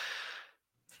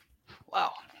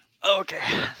 Wow. Okay.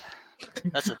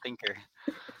 That's a thinker.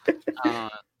 Uh,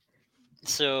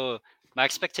 so my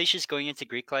expectations going into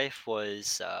Greek life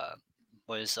was a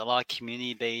lot of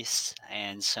community based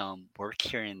and some work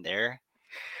here and there.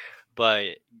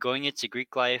 But going into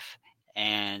Greek life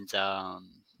and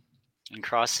and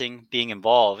crossing, being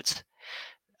involved,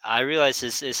 I realized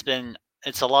it's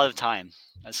a lot of time.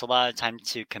 It's a lot of time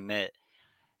to commit,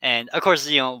 and of course,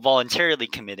 voluntarily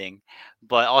committing,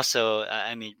 but also,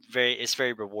 I mean, it's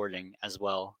very rewarding as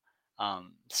well.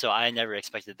 So I never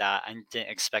expected that. I didn't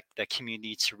expect the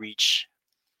community to reach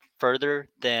further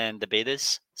than the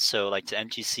betas. So like to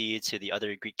MTC, to the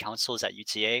other Greek councils at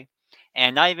UTA,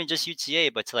 and not even just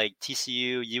UTA, but to like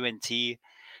TCU, UNT,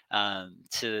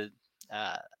 to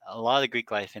uh, a lot of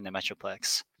Greek life in the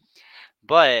Metroplex.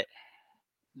 But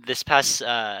this past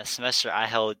semester, I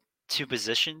held two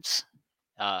positions,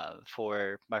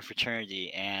 for my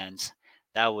fraternity, and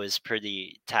that was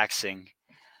pretty taxing.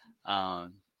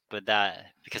 Um, but that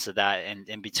because of that, and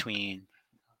in between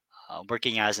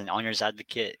working as an honors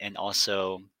advocate and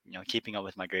also keeping up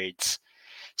with my grades,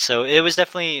 so it was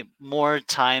definitely more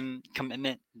time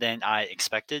commitment than I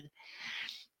expected.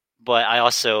 But I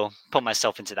also put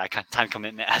myself into that kind of time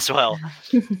commitment as well.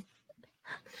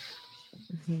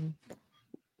 Mhm.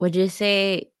 Would you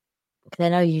say? Because I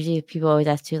know usually people always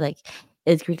ask too, like,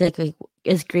 is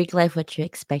Greek life what you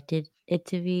expected it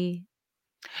to be?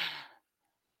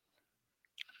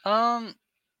 Um,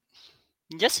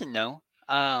 yes and no.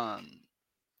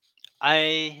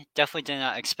 I definitely did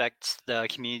not expect the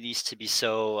communities to be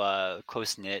so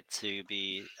close knit, to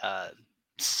be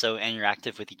so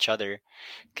interactive with each other,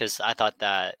 because I thought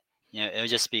that it would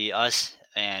just be us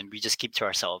and we just keep to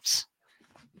ourselves.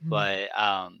 Mhm. But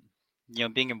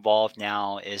being involved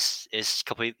now is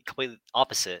completely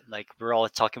opposite. Like we're all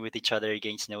talking with each other,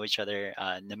 getting to know each other,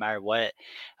 no matter what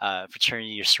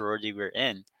fraternity or sorority we're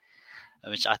in,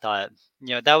 which I thought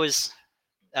that was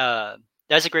uh,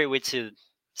 that's a great way to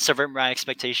subvert my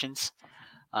expectations.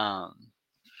 Um,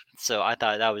 so I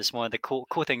thought that was one of the cool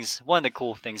things. One of the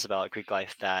cool things about Greek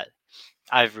life that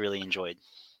I've really enjoyed.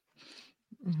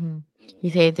 Mhm.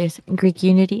 You say there's Greek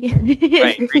unity?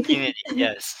 Right, Greek unity.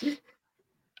 Yes.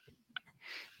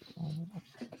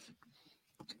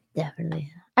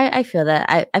 Definitely. I feel that.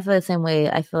 I feel the same way.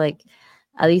 I feel like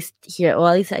at least here, well,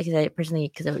 at least I said personally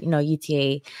because of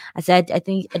UTA. I said I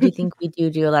do think we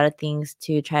do a lot of things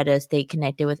to try to stay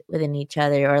connected within each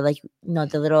other, or like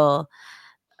the little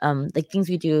like things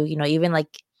we do. Even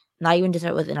like not even just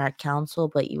within our council,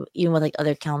 but even with like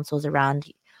other councils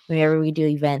around. Whenever we do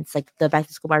events like the back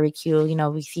to school barbecue,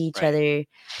 we see each Right. other,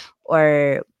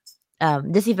 or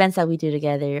just events that we do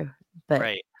together. But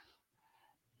Right.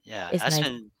 Yeah, it's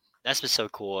nice. that's been so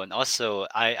cool, and also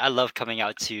I love coming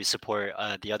out to support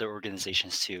the other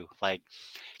organizations too, like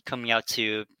coming out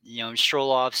to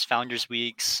stroll offs, founders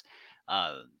weeks,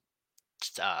 uh,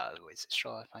 what is it,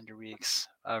 stroll off, founder weeks,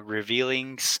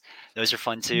 revealings. Those are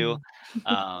fun too.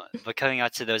 Mhm. But coming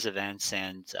out to those events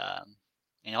and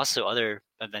also other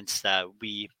events that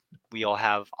we all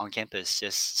have on campus,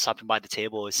 just stopping by the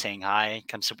table, saying hi,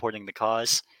 come supporting the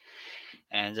cause,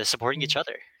 and supporting each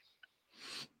other.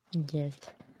 Yes.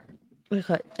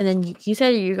 Okay. And then you said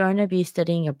you're going to be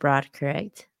studying abroad,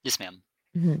 correct? Yes, ma'am.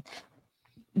 Hmm.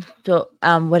 So,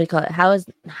 what do you call it? How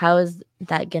is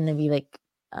that gonna be like,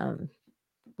 um,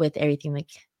 with everything?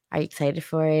 Like, are you excited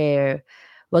for it, or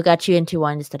what got you into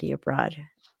wanting to study abroad?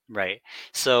 Right.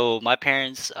 So my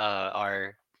parents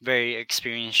are very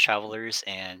experienced travelers,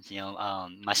 and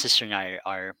my sister and I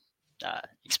are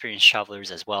experienced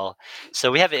travelers as well.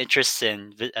 So we have an interest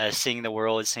in seeing the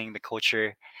world, seeing the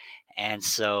culture, and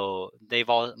so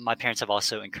my parents have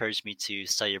also encouraged me to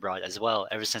study abroad as well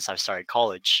ever since I've started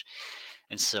college.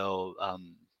 And so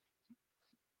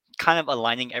kind of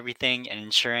aligning everything and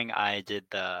ensuring I did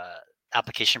the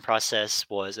application process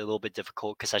was a little bit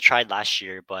difficult because I tried last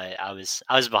year, but I was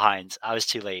behind. I was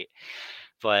too late.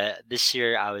 But this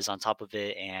year I was on top of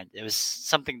it, and it was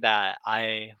something that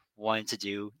I wanted to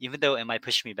do, even though it might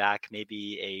push me back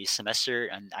maybe a semester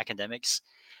in academics.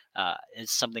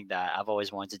 It's something that I've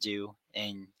always wanted to do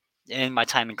in my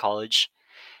time in college,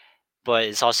 but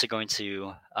it's also going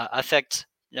to affect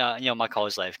my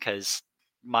college life because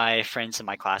my friends in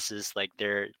my classes, like,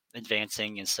 they're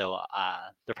advancing, and so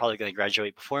they're probably going to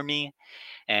graduate before me,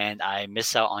 and I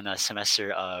miss out on a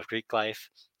semester of Greek life,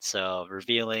 so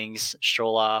revealings,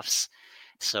 stroll offs,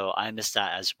 so I miss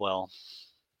that as well.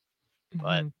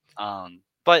 But Mhm.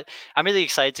 but I'm really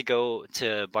excited to go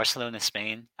to Barcelona,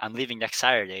 Spain. I'm leaving next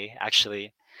Saturday,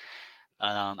 actually.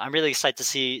 I'm really excited to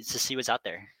see what's out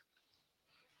there.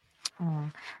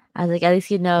 Aw. I was like, at least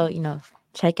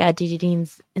check out Gigi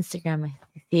Dean's Instagram and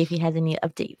see if he has any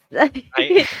updates.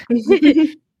 Right?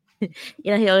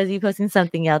 He always be posting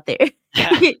something out there.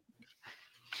 Yeah.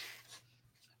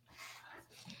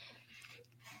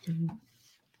 And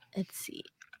let's see.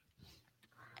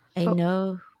 I Oh,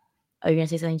 know. Oh, you're gonna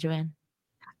say something, Joanne?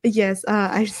 yes.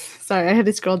 I sorry, I had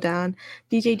to scroll down.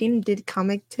 DJ Dean did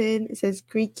commented. It says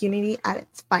Greek unity at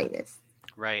its finest.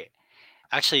 Right.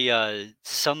 Actually,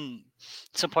 some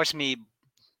parts of me,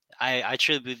 I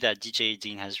truly believe that DJ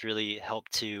Dean has really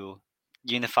helped to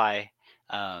unify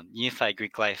unify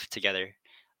Greek life together.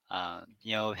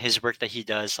 His work that he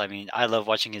does. I mean, I love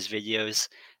watching his videos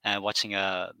and watching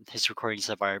his recordings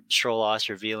of our stroll offs,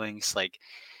 revealings. Like,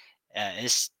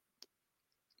 it's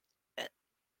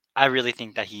I really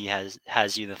think that he has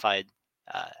unified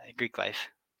Greek life,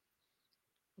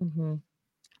 Mhm.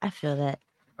 I feel that.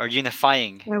 or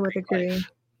unifying I would Greek agree. life.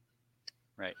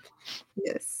 Right.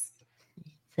 Yes.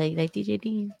 So like DJ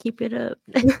Dean, keep it up.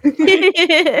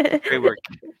 Right. Great work.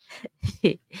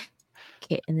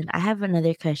 Okay, and then I have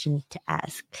another question to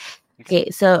ask. Okay. Okay,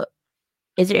 so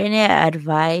is there any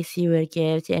advice you would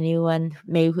give to anyone,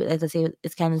 maybe who, like, let's say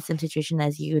it's kind of the same situation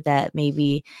as you, that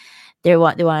maybe they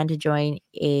wanted to join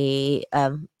a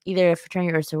either a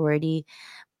fraternity or sorority,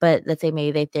 but let's say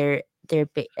maybe like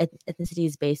ethnicity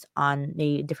is based on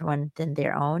a different one than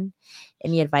their own.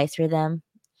 Any advice for them?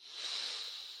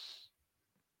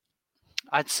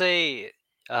 I'd say,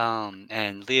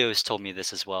 and Leo's told me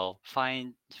this as well.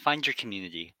 Find your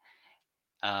community.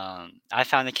 I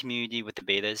found a community with the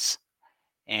betas,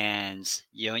 and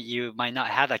you might not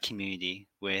have that community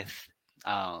with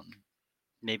um,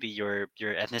 maybe your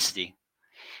ethnicity.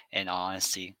 In all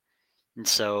honesty, and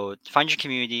so find your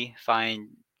community. Find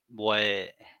what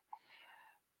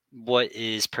what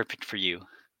is perfect for you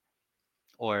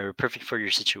or perfect for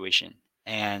your situation.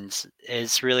 And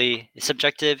it's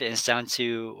subjective, and it's down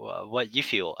to what you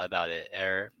feel about it,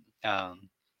 or um,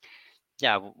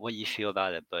 yeah, what you feel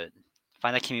about it. But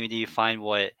find that community, find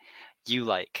what you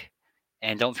like,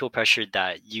 and don't feel pressured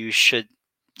that you should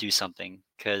do something,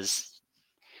 because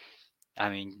I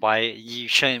mean, why you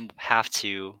shouldn't have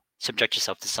to subject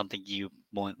yourself to something you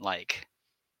won't like.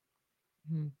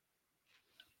 Hmm,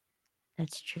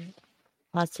 that's true.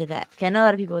 Lots to that. 'Cause I know a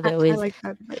lot of people, they I always, like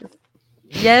that advice.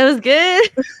 yeah, it was good.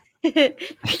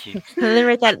 Thank you. Let me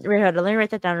write that. Wait, hold on, let me write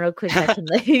that down real quick. So I can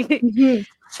like, Mhm.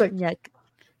 It's like, yeah,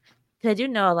 because I do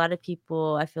know a lot of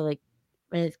people. I feel like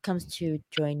when it comes to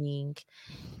joining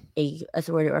a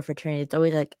sorority or fraternity, it's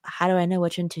always like, how do I know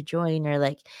which one to join? Or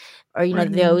like, or they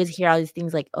right. always hear all these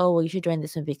things like, oh, well, you should join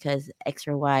this one because X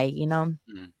or Y. Mm,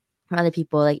 From other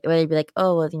people, like whether it be like,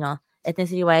 oh, well,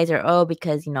 ethnicity wise, or oh,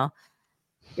 because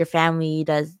your family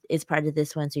is part of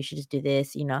this one, so you should just do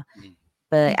this. mm.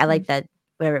 But I Mhm. like that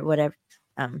whatever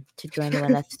to join the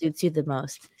one that suits you the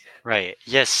most. Right.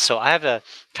 Yes. So I have a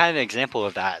kind of an example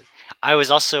of that. I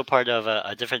was also part of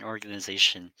a different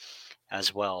organization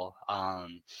as well.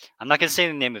 I'm not gonna say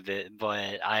the name of it,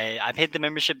 but I paid the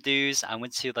membership dues. I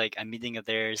went to like a meeting of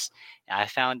theirs, and I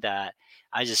found that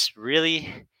I just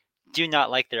really do not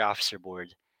like their officer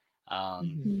board. Um,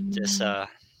 Hmm. just Mm.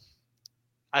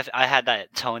 I had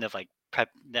that tone of like prep.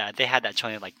 That they had that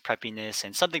tone of like preppiness,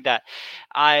 and something that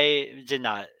I did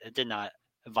not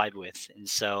vibe with, and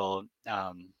so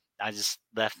I just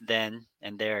left then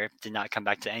and there. Did not come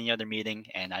back to any other meeting,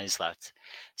 and I just left.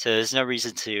 So there's no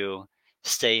reason to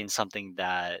stay in something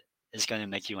that is going to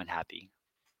make you unhappy.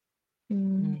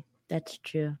 Mm. That's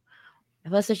true.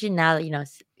 Well, especially now that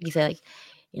you say like,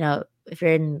 if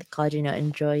you're in college,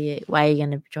 enjoy it. Why are you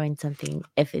gonna join something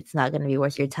if it's not gonna be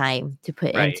worth your time to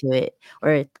put Right. into it,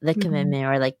 or the Mhm. commitment,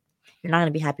 or like you're not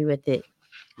gonna be happy with it?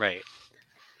 Right.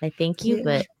 Like, thank you, Yeah.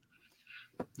 but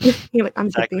You're like, I'm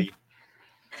busy. Exactly.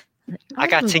 I I'll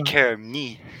gotta move take on. care of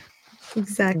me. Yep.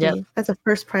 Exactly. That's a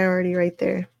first priority right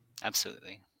there.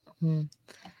 Absolutely. Hmm.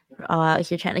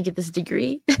 If you're trying to get this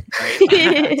degree.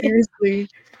 Right. Seriously.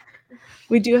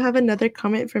 We do have another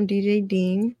comment from DJ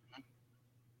Dean.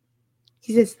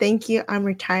 He says, "Thank you. I'm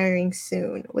retiring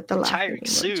soon," with the laughing Retiring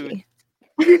soon.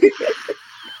 emoji.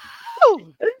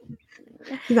 Woo!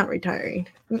 He's not retiring.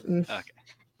 Mm-mm.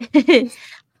 Okay.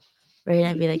 We're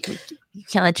gonna be like, we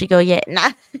can't let you go yet.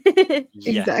 Nah.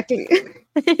 Yeah. Exactly.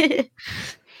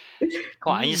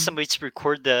 Come on, I need Mm. somebody to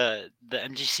record the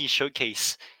MGC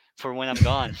showcase for when I'm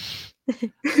gone.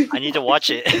 I need to watch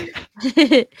it.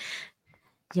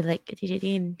 You're like, DJ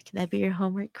Dean, can that be your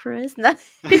homework for us? No.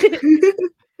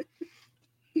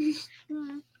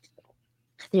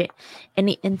 There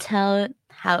any intel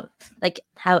how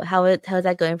is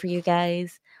that going for you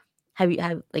guys? Have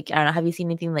like, I don't know, have you seen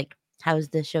anything like, how's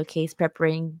the showcase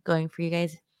preparing going for you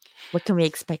guys? What can we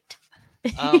expect?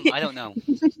 I don't know.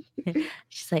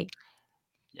 She's like,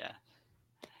 Yeah,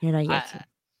 not I yet. So.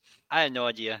 I had no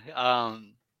idea.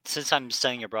 Since I'm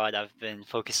studying abroad, I've been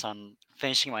focused on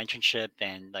finishing my internship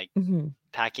and like Hmm.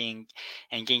 packing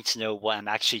and getting to know what I'm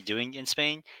actually doing in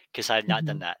Spain, because I have not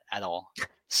done Hmm. that at all.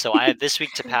 So I have this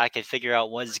week to pack and figure out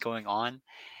what is going on,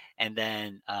 and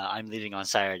then I'm leaving on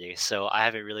Saturday. So I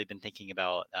haven't really been thinking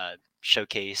about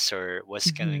showcase or Hmm.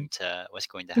 what's going to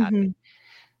happen.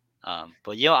 Mhm.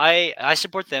 But I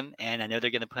support them, and I know they're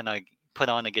gonna put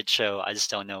on a good show. I just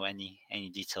don't know any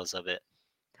details of it.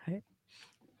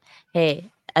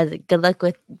 Hey, good luck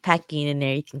with packing and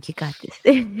everything. You got this.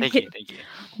 Thank you, thank you.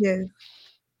 Yes.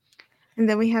 And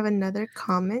then we have another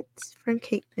comment from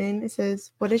Caitlin. It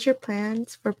says, "What is your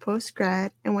plans for post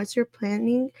grad, and what's your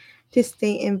planning to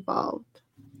stay involved?"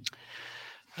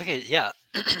 Okay, yeah.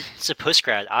 So post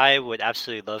grad, I would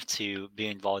absolutely love to be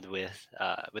involved with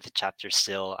the chapter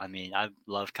still. I mean, I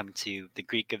love coming to the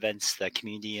Greek events, the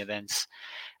community events,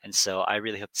 and so I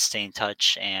really hope to stay in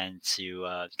touch and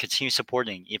to continue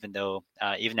supporting, even though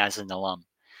even as an alum.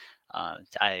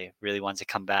 I really want to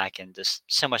come back and just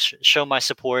so much show my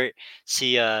support,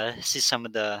 see some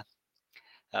of the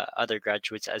other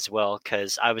graduates as well.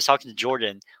 Because I was talking to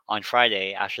Jordan on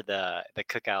Friday after the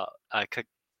cookout,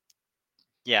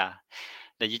 yeah,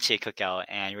 the UTA cookout,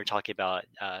 and we were talking about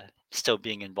still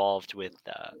being involved with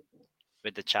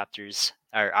the chapters,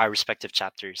 our respective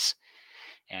chapters,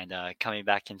 and coming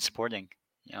back and supporting.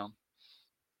 You know,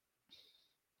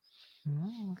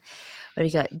 Oh. What do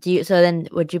you got? Do you so then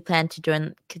would you plan to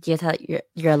join? Could you guys have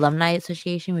your alumni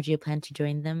association? Would you plan to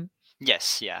join them?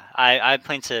 yes, yeah. I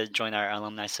plan to join our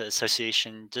alumni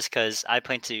association just because I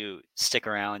plan to stick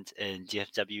around in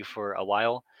DFW for a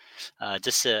while,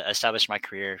 just to establish my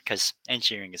career because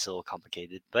engineering is a little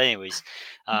complicated. But anyways,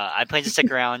 I plan to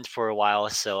stick around for a while,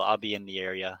 so I'll be in the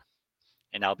area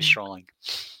and I'll be Mm. strolling.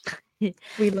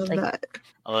 We love Like that.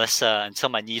 Unless until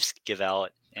my knees give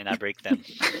out and I break them.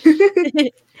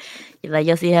 like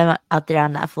you'll see him out there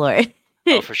on that floor.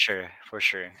 Oh, for sure, for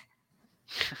sure.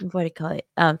 What do you call it?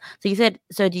 So you said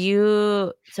so. Do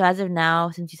you so as of now,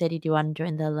 since you said you do want to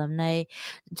join the alumni,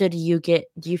 so do you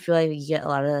feel like you get a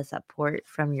lot of the support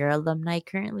from your alumni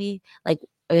currently? Like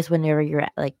I guess whenever you're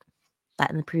at like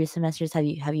that in the previous semesters, have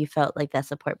you felt like that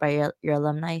support by your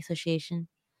alumni association?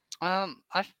 Um,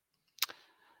 I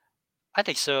I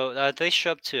think so. They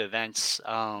show up to events.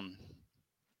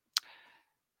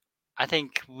 I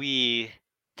think we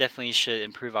definitely should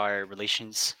improve our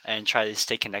relations and try to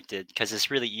stay connected because it's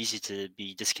really easy to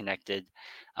be disconnected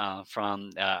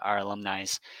from our alumni,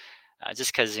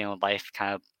 just because life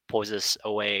kind of pulls us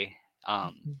away.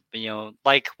 Mhm. But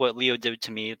like what Leo did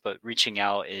to me, but reaching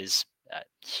out is a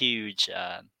huge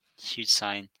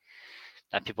sign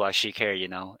that people actually care.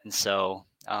 And so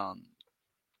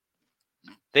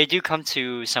they do come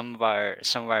to some of our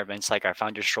events, like our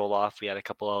founder stroll off. We had a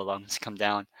couple of alums come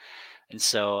down, and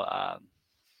so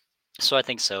I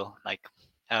think so. Like,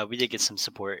 we did get some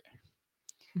support.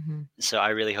 Mhm. So I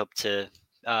really hope to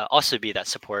also be that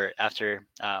support after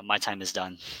my time is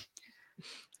done.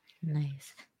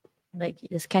 Nice. Like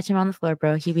just catch him on the floor,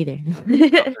 bro. He'll be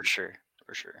Oh, there. for sure,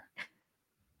 for sure.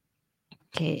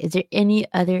 Okay. Is there any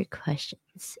other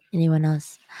questions? Anyone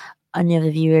else? Any of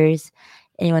the viewers?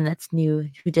 Anyone that's new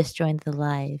who just joined the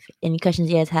live? Any questions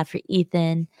you guys have for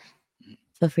Ethan? Mhm,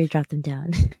 Feel free to drop them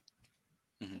down.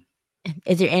 mhm.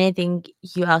 Is there anything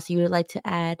you would like to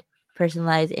add?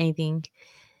 Personalize anything?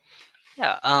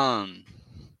 Yeah.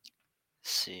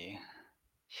 Let's see.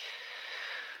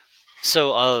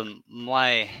 So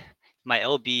my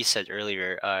LB said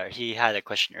earlier. He had a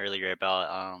question earlier about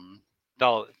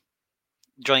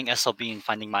joining SLB and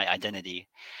finding my identity,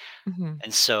 Mhm.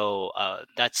 and so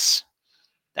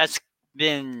that's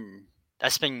been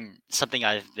that's been something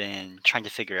I've been trying to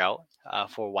figure out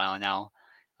for a while now.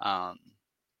 Um,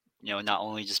 not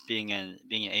only just being an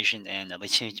Asian and a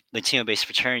Latino based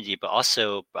fraternity, but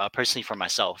also personally for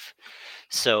myself.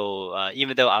 So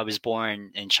even though I was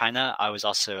born in China, I was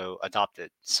also adopted.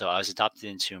 So I was adopted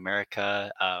into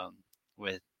America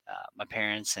with my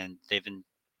parents, and they've been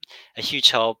a huge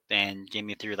help and gave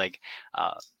me through like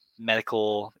uh,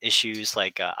 medical issues.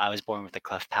 Like I was born with a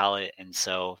cleft palate, and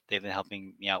so they've been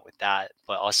helping me out with that,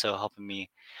 but also helping me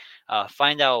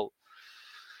find out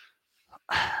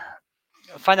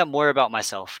find out more about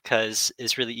myself because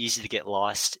it's really easy to get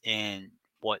lost in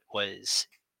what was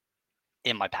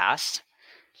in my past,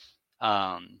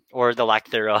 or the lack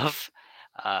thereof,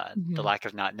 the Mhm. lack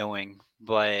of not knowing.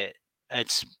 But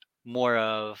it's more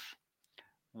of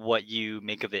what you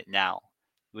make of it now,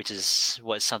 which is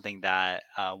what something that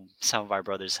some of our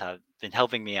brothers have been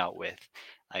helping me out with.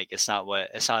 Like it's not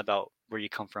about where you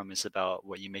come from; it's about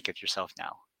what you make of yourself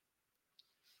now.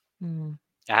 Mhm.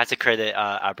 I have to credit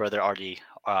our brother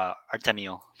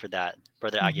Artemio for that,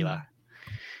 brother Aguila. Mhm.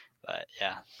 But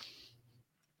yeah,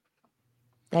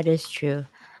 That is true.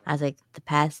 I was like the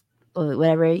past, or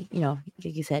whatever like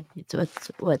you said, it's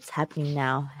what's happening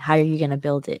now. How are you gonna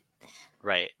build it?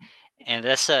 right. And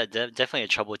that's definitely a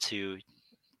trouble to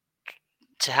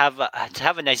have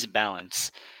a nice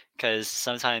balance, because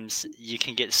sometimes you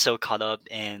can get so caught up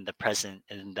in the present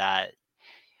and that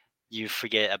you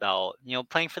forget about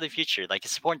playing for the future. Like,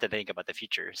 it's important to think about the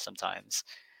future sometimes,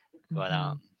 but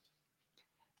Mhm.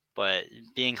 but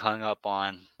being hung up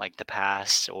on like the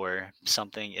past or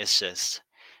something is just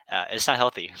it's not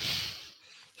healthy.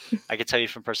 I can tell you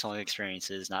from personal experience,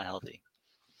 it is not healthy.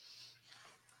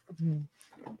 Mhm.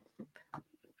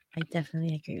 I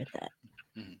definitely agree with that.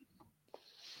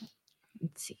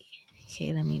 Let's see.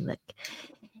 Okay, let me look.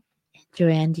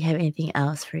 Joanne, do you have anything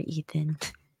else for Ethan?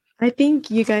 I think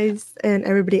you guys and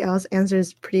everybody else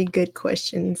answers pretty good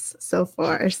questions so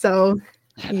far. So,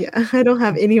 yeah, I don't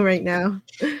have any right now.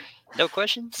 No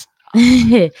questions?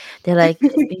 They're like,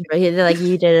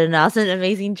 you did an awesome,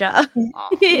 amazing job. Aw.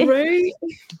 Right?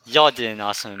 Y'all did an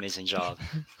awesome, amazing job.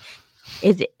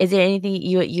 Is there anything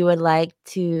you would like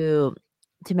to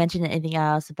mention? Anything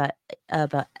else about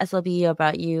SLB or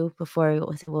about you before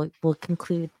we'll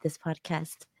conclude this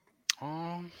podcast?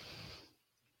 Um,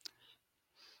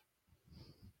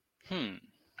 hmm.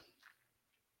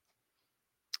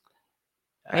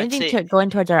 Or I'd anything say going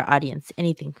towards our audience?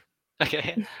 Anything?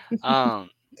 okay. Um,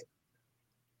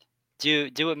 do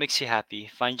what makes you happy.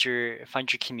 Find your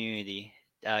community.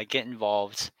 Get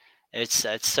involved. It's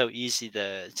so easy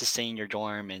to stay in your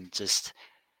dorm and just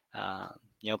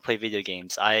play video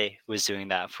games. I was doing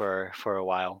that for a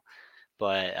while,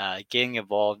 but getting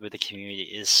involved with the community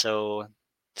is so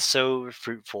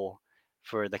fruitful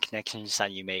for the connections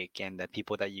that you make and the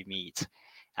people that you meet.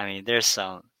 I mean, there's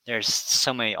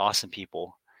so many awesome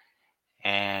people,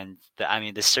 and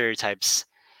the stereotypes,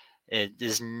 it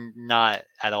is not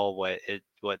at all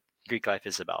what Greek life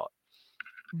is about.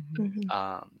 Hmm.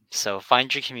 Mhm. So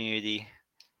find your community.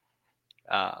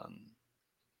 Um,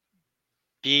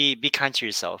 be kind to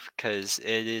yourself because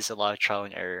it is a lot of trial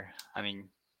and error. I mean,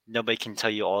 nobody can tell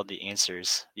you all the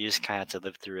answers. You just kind of have to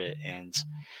live through it and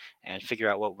figure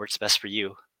out what works best for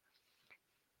you.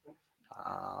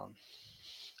 Um,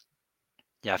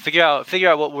 yeah, figure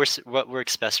out what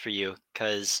works best for you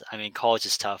because I mean, college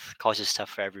is tough. College is tough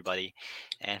for everybody,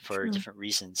 and for True. different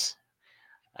reasons.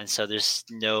 And so there's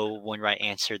no one right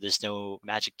answer. There's no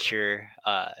magic cure.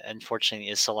 Unfortunately,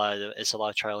 it's a lot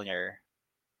of trial and error.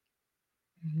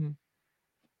 Hmm.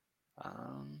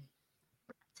 Um,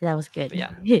 So that was good. but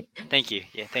yeah, thank you.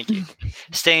 Yeah, thank you.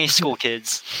 Stay in school,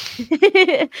 kids.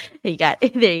 You got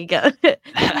it. There you go.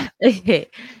 Okay.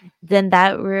 Then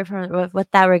that we're from with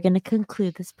that we're gonna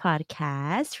conclude this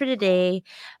podcast for today.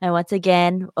 And once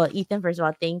again, well, Ethan, first of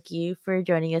all, thank you for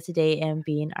joining us today and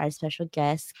being our special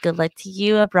guest. Good luck to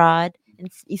you abroad. And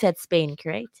you said Spain,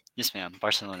 correct? Yes, ma'am.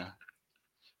 Barcelona.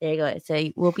 There you go.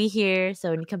 So we'll be here. So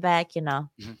when you come back,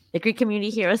 Mhm. the Greek community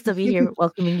here will still be here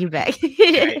welcoming you back.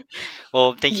 Great.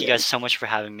 Well, thank you Yeah. guys so much for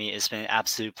having me. It's been an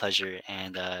absolute pleasure,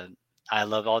 and I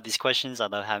love all these questions. I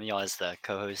love having y'all as the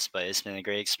co-host, but it's been a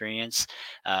great experience.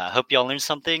 Hope y'all learned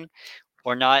something,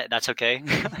 or not. That's okay.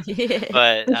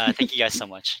 But thank you guys so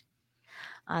much.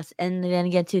 Awesome. And then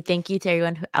again, too, thank you to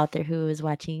everyone out there who is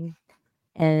watching.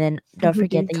 And then And don't who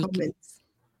forget leave that comments.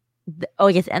 oh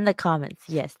yes, and the comments,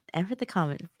 yes, and for the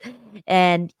comments.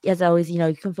 And as always, you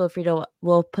can feel free to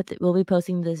we'll be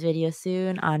posting this video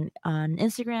soon on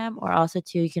Instagram, or also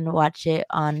too you can watch it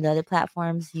on the other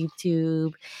platforms,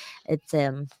 YouTube. It's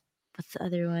what's the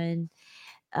other one?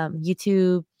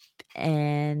 YouTube,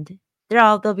 and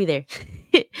they'll be there.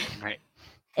 Right.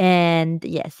 And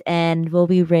yes, and we'll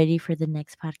be ready for the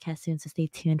next podcast soon. So stay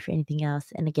tuned for anything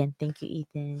else. And again, thank you,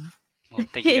 Ethan. Well,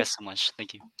 thank you Okay, guys so much.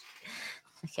 Thank you.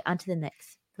 on to the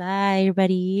next. Bye,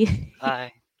 everybody.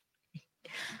 Bye.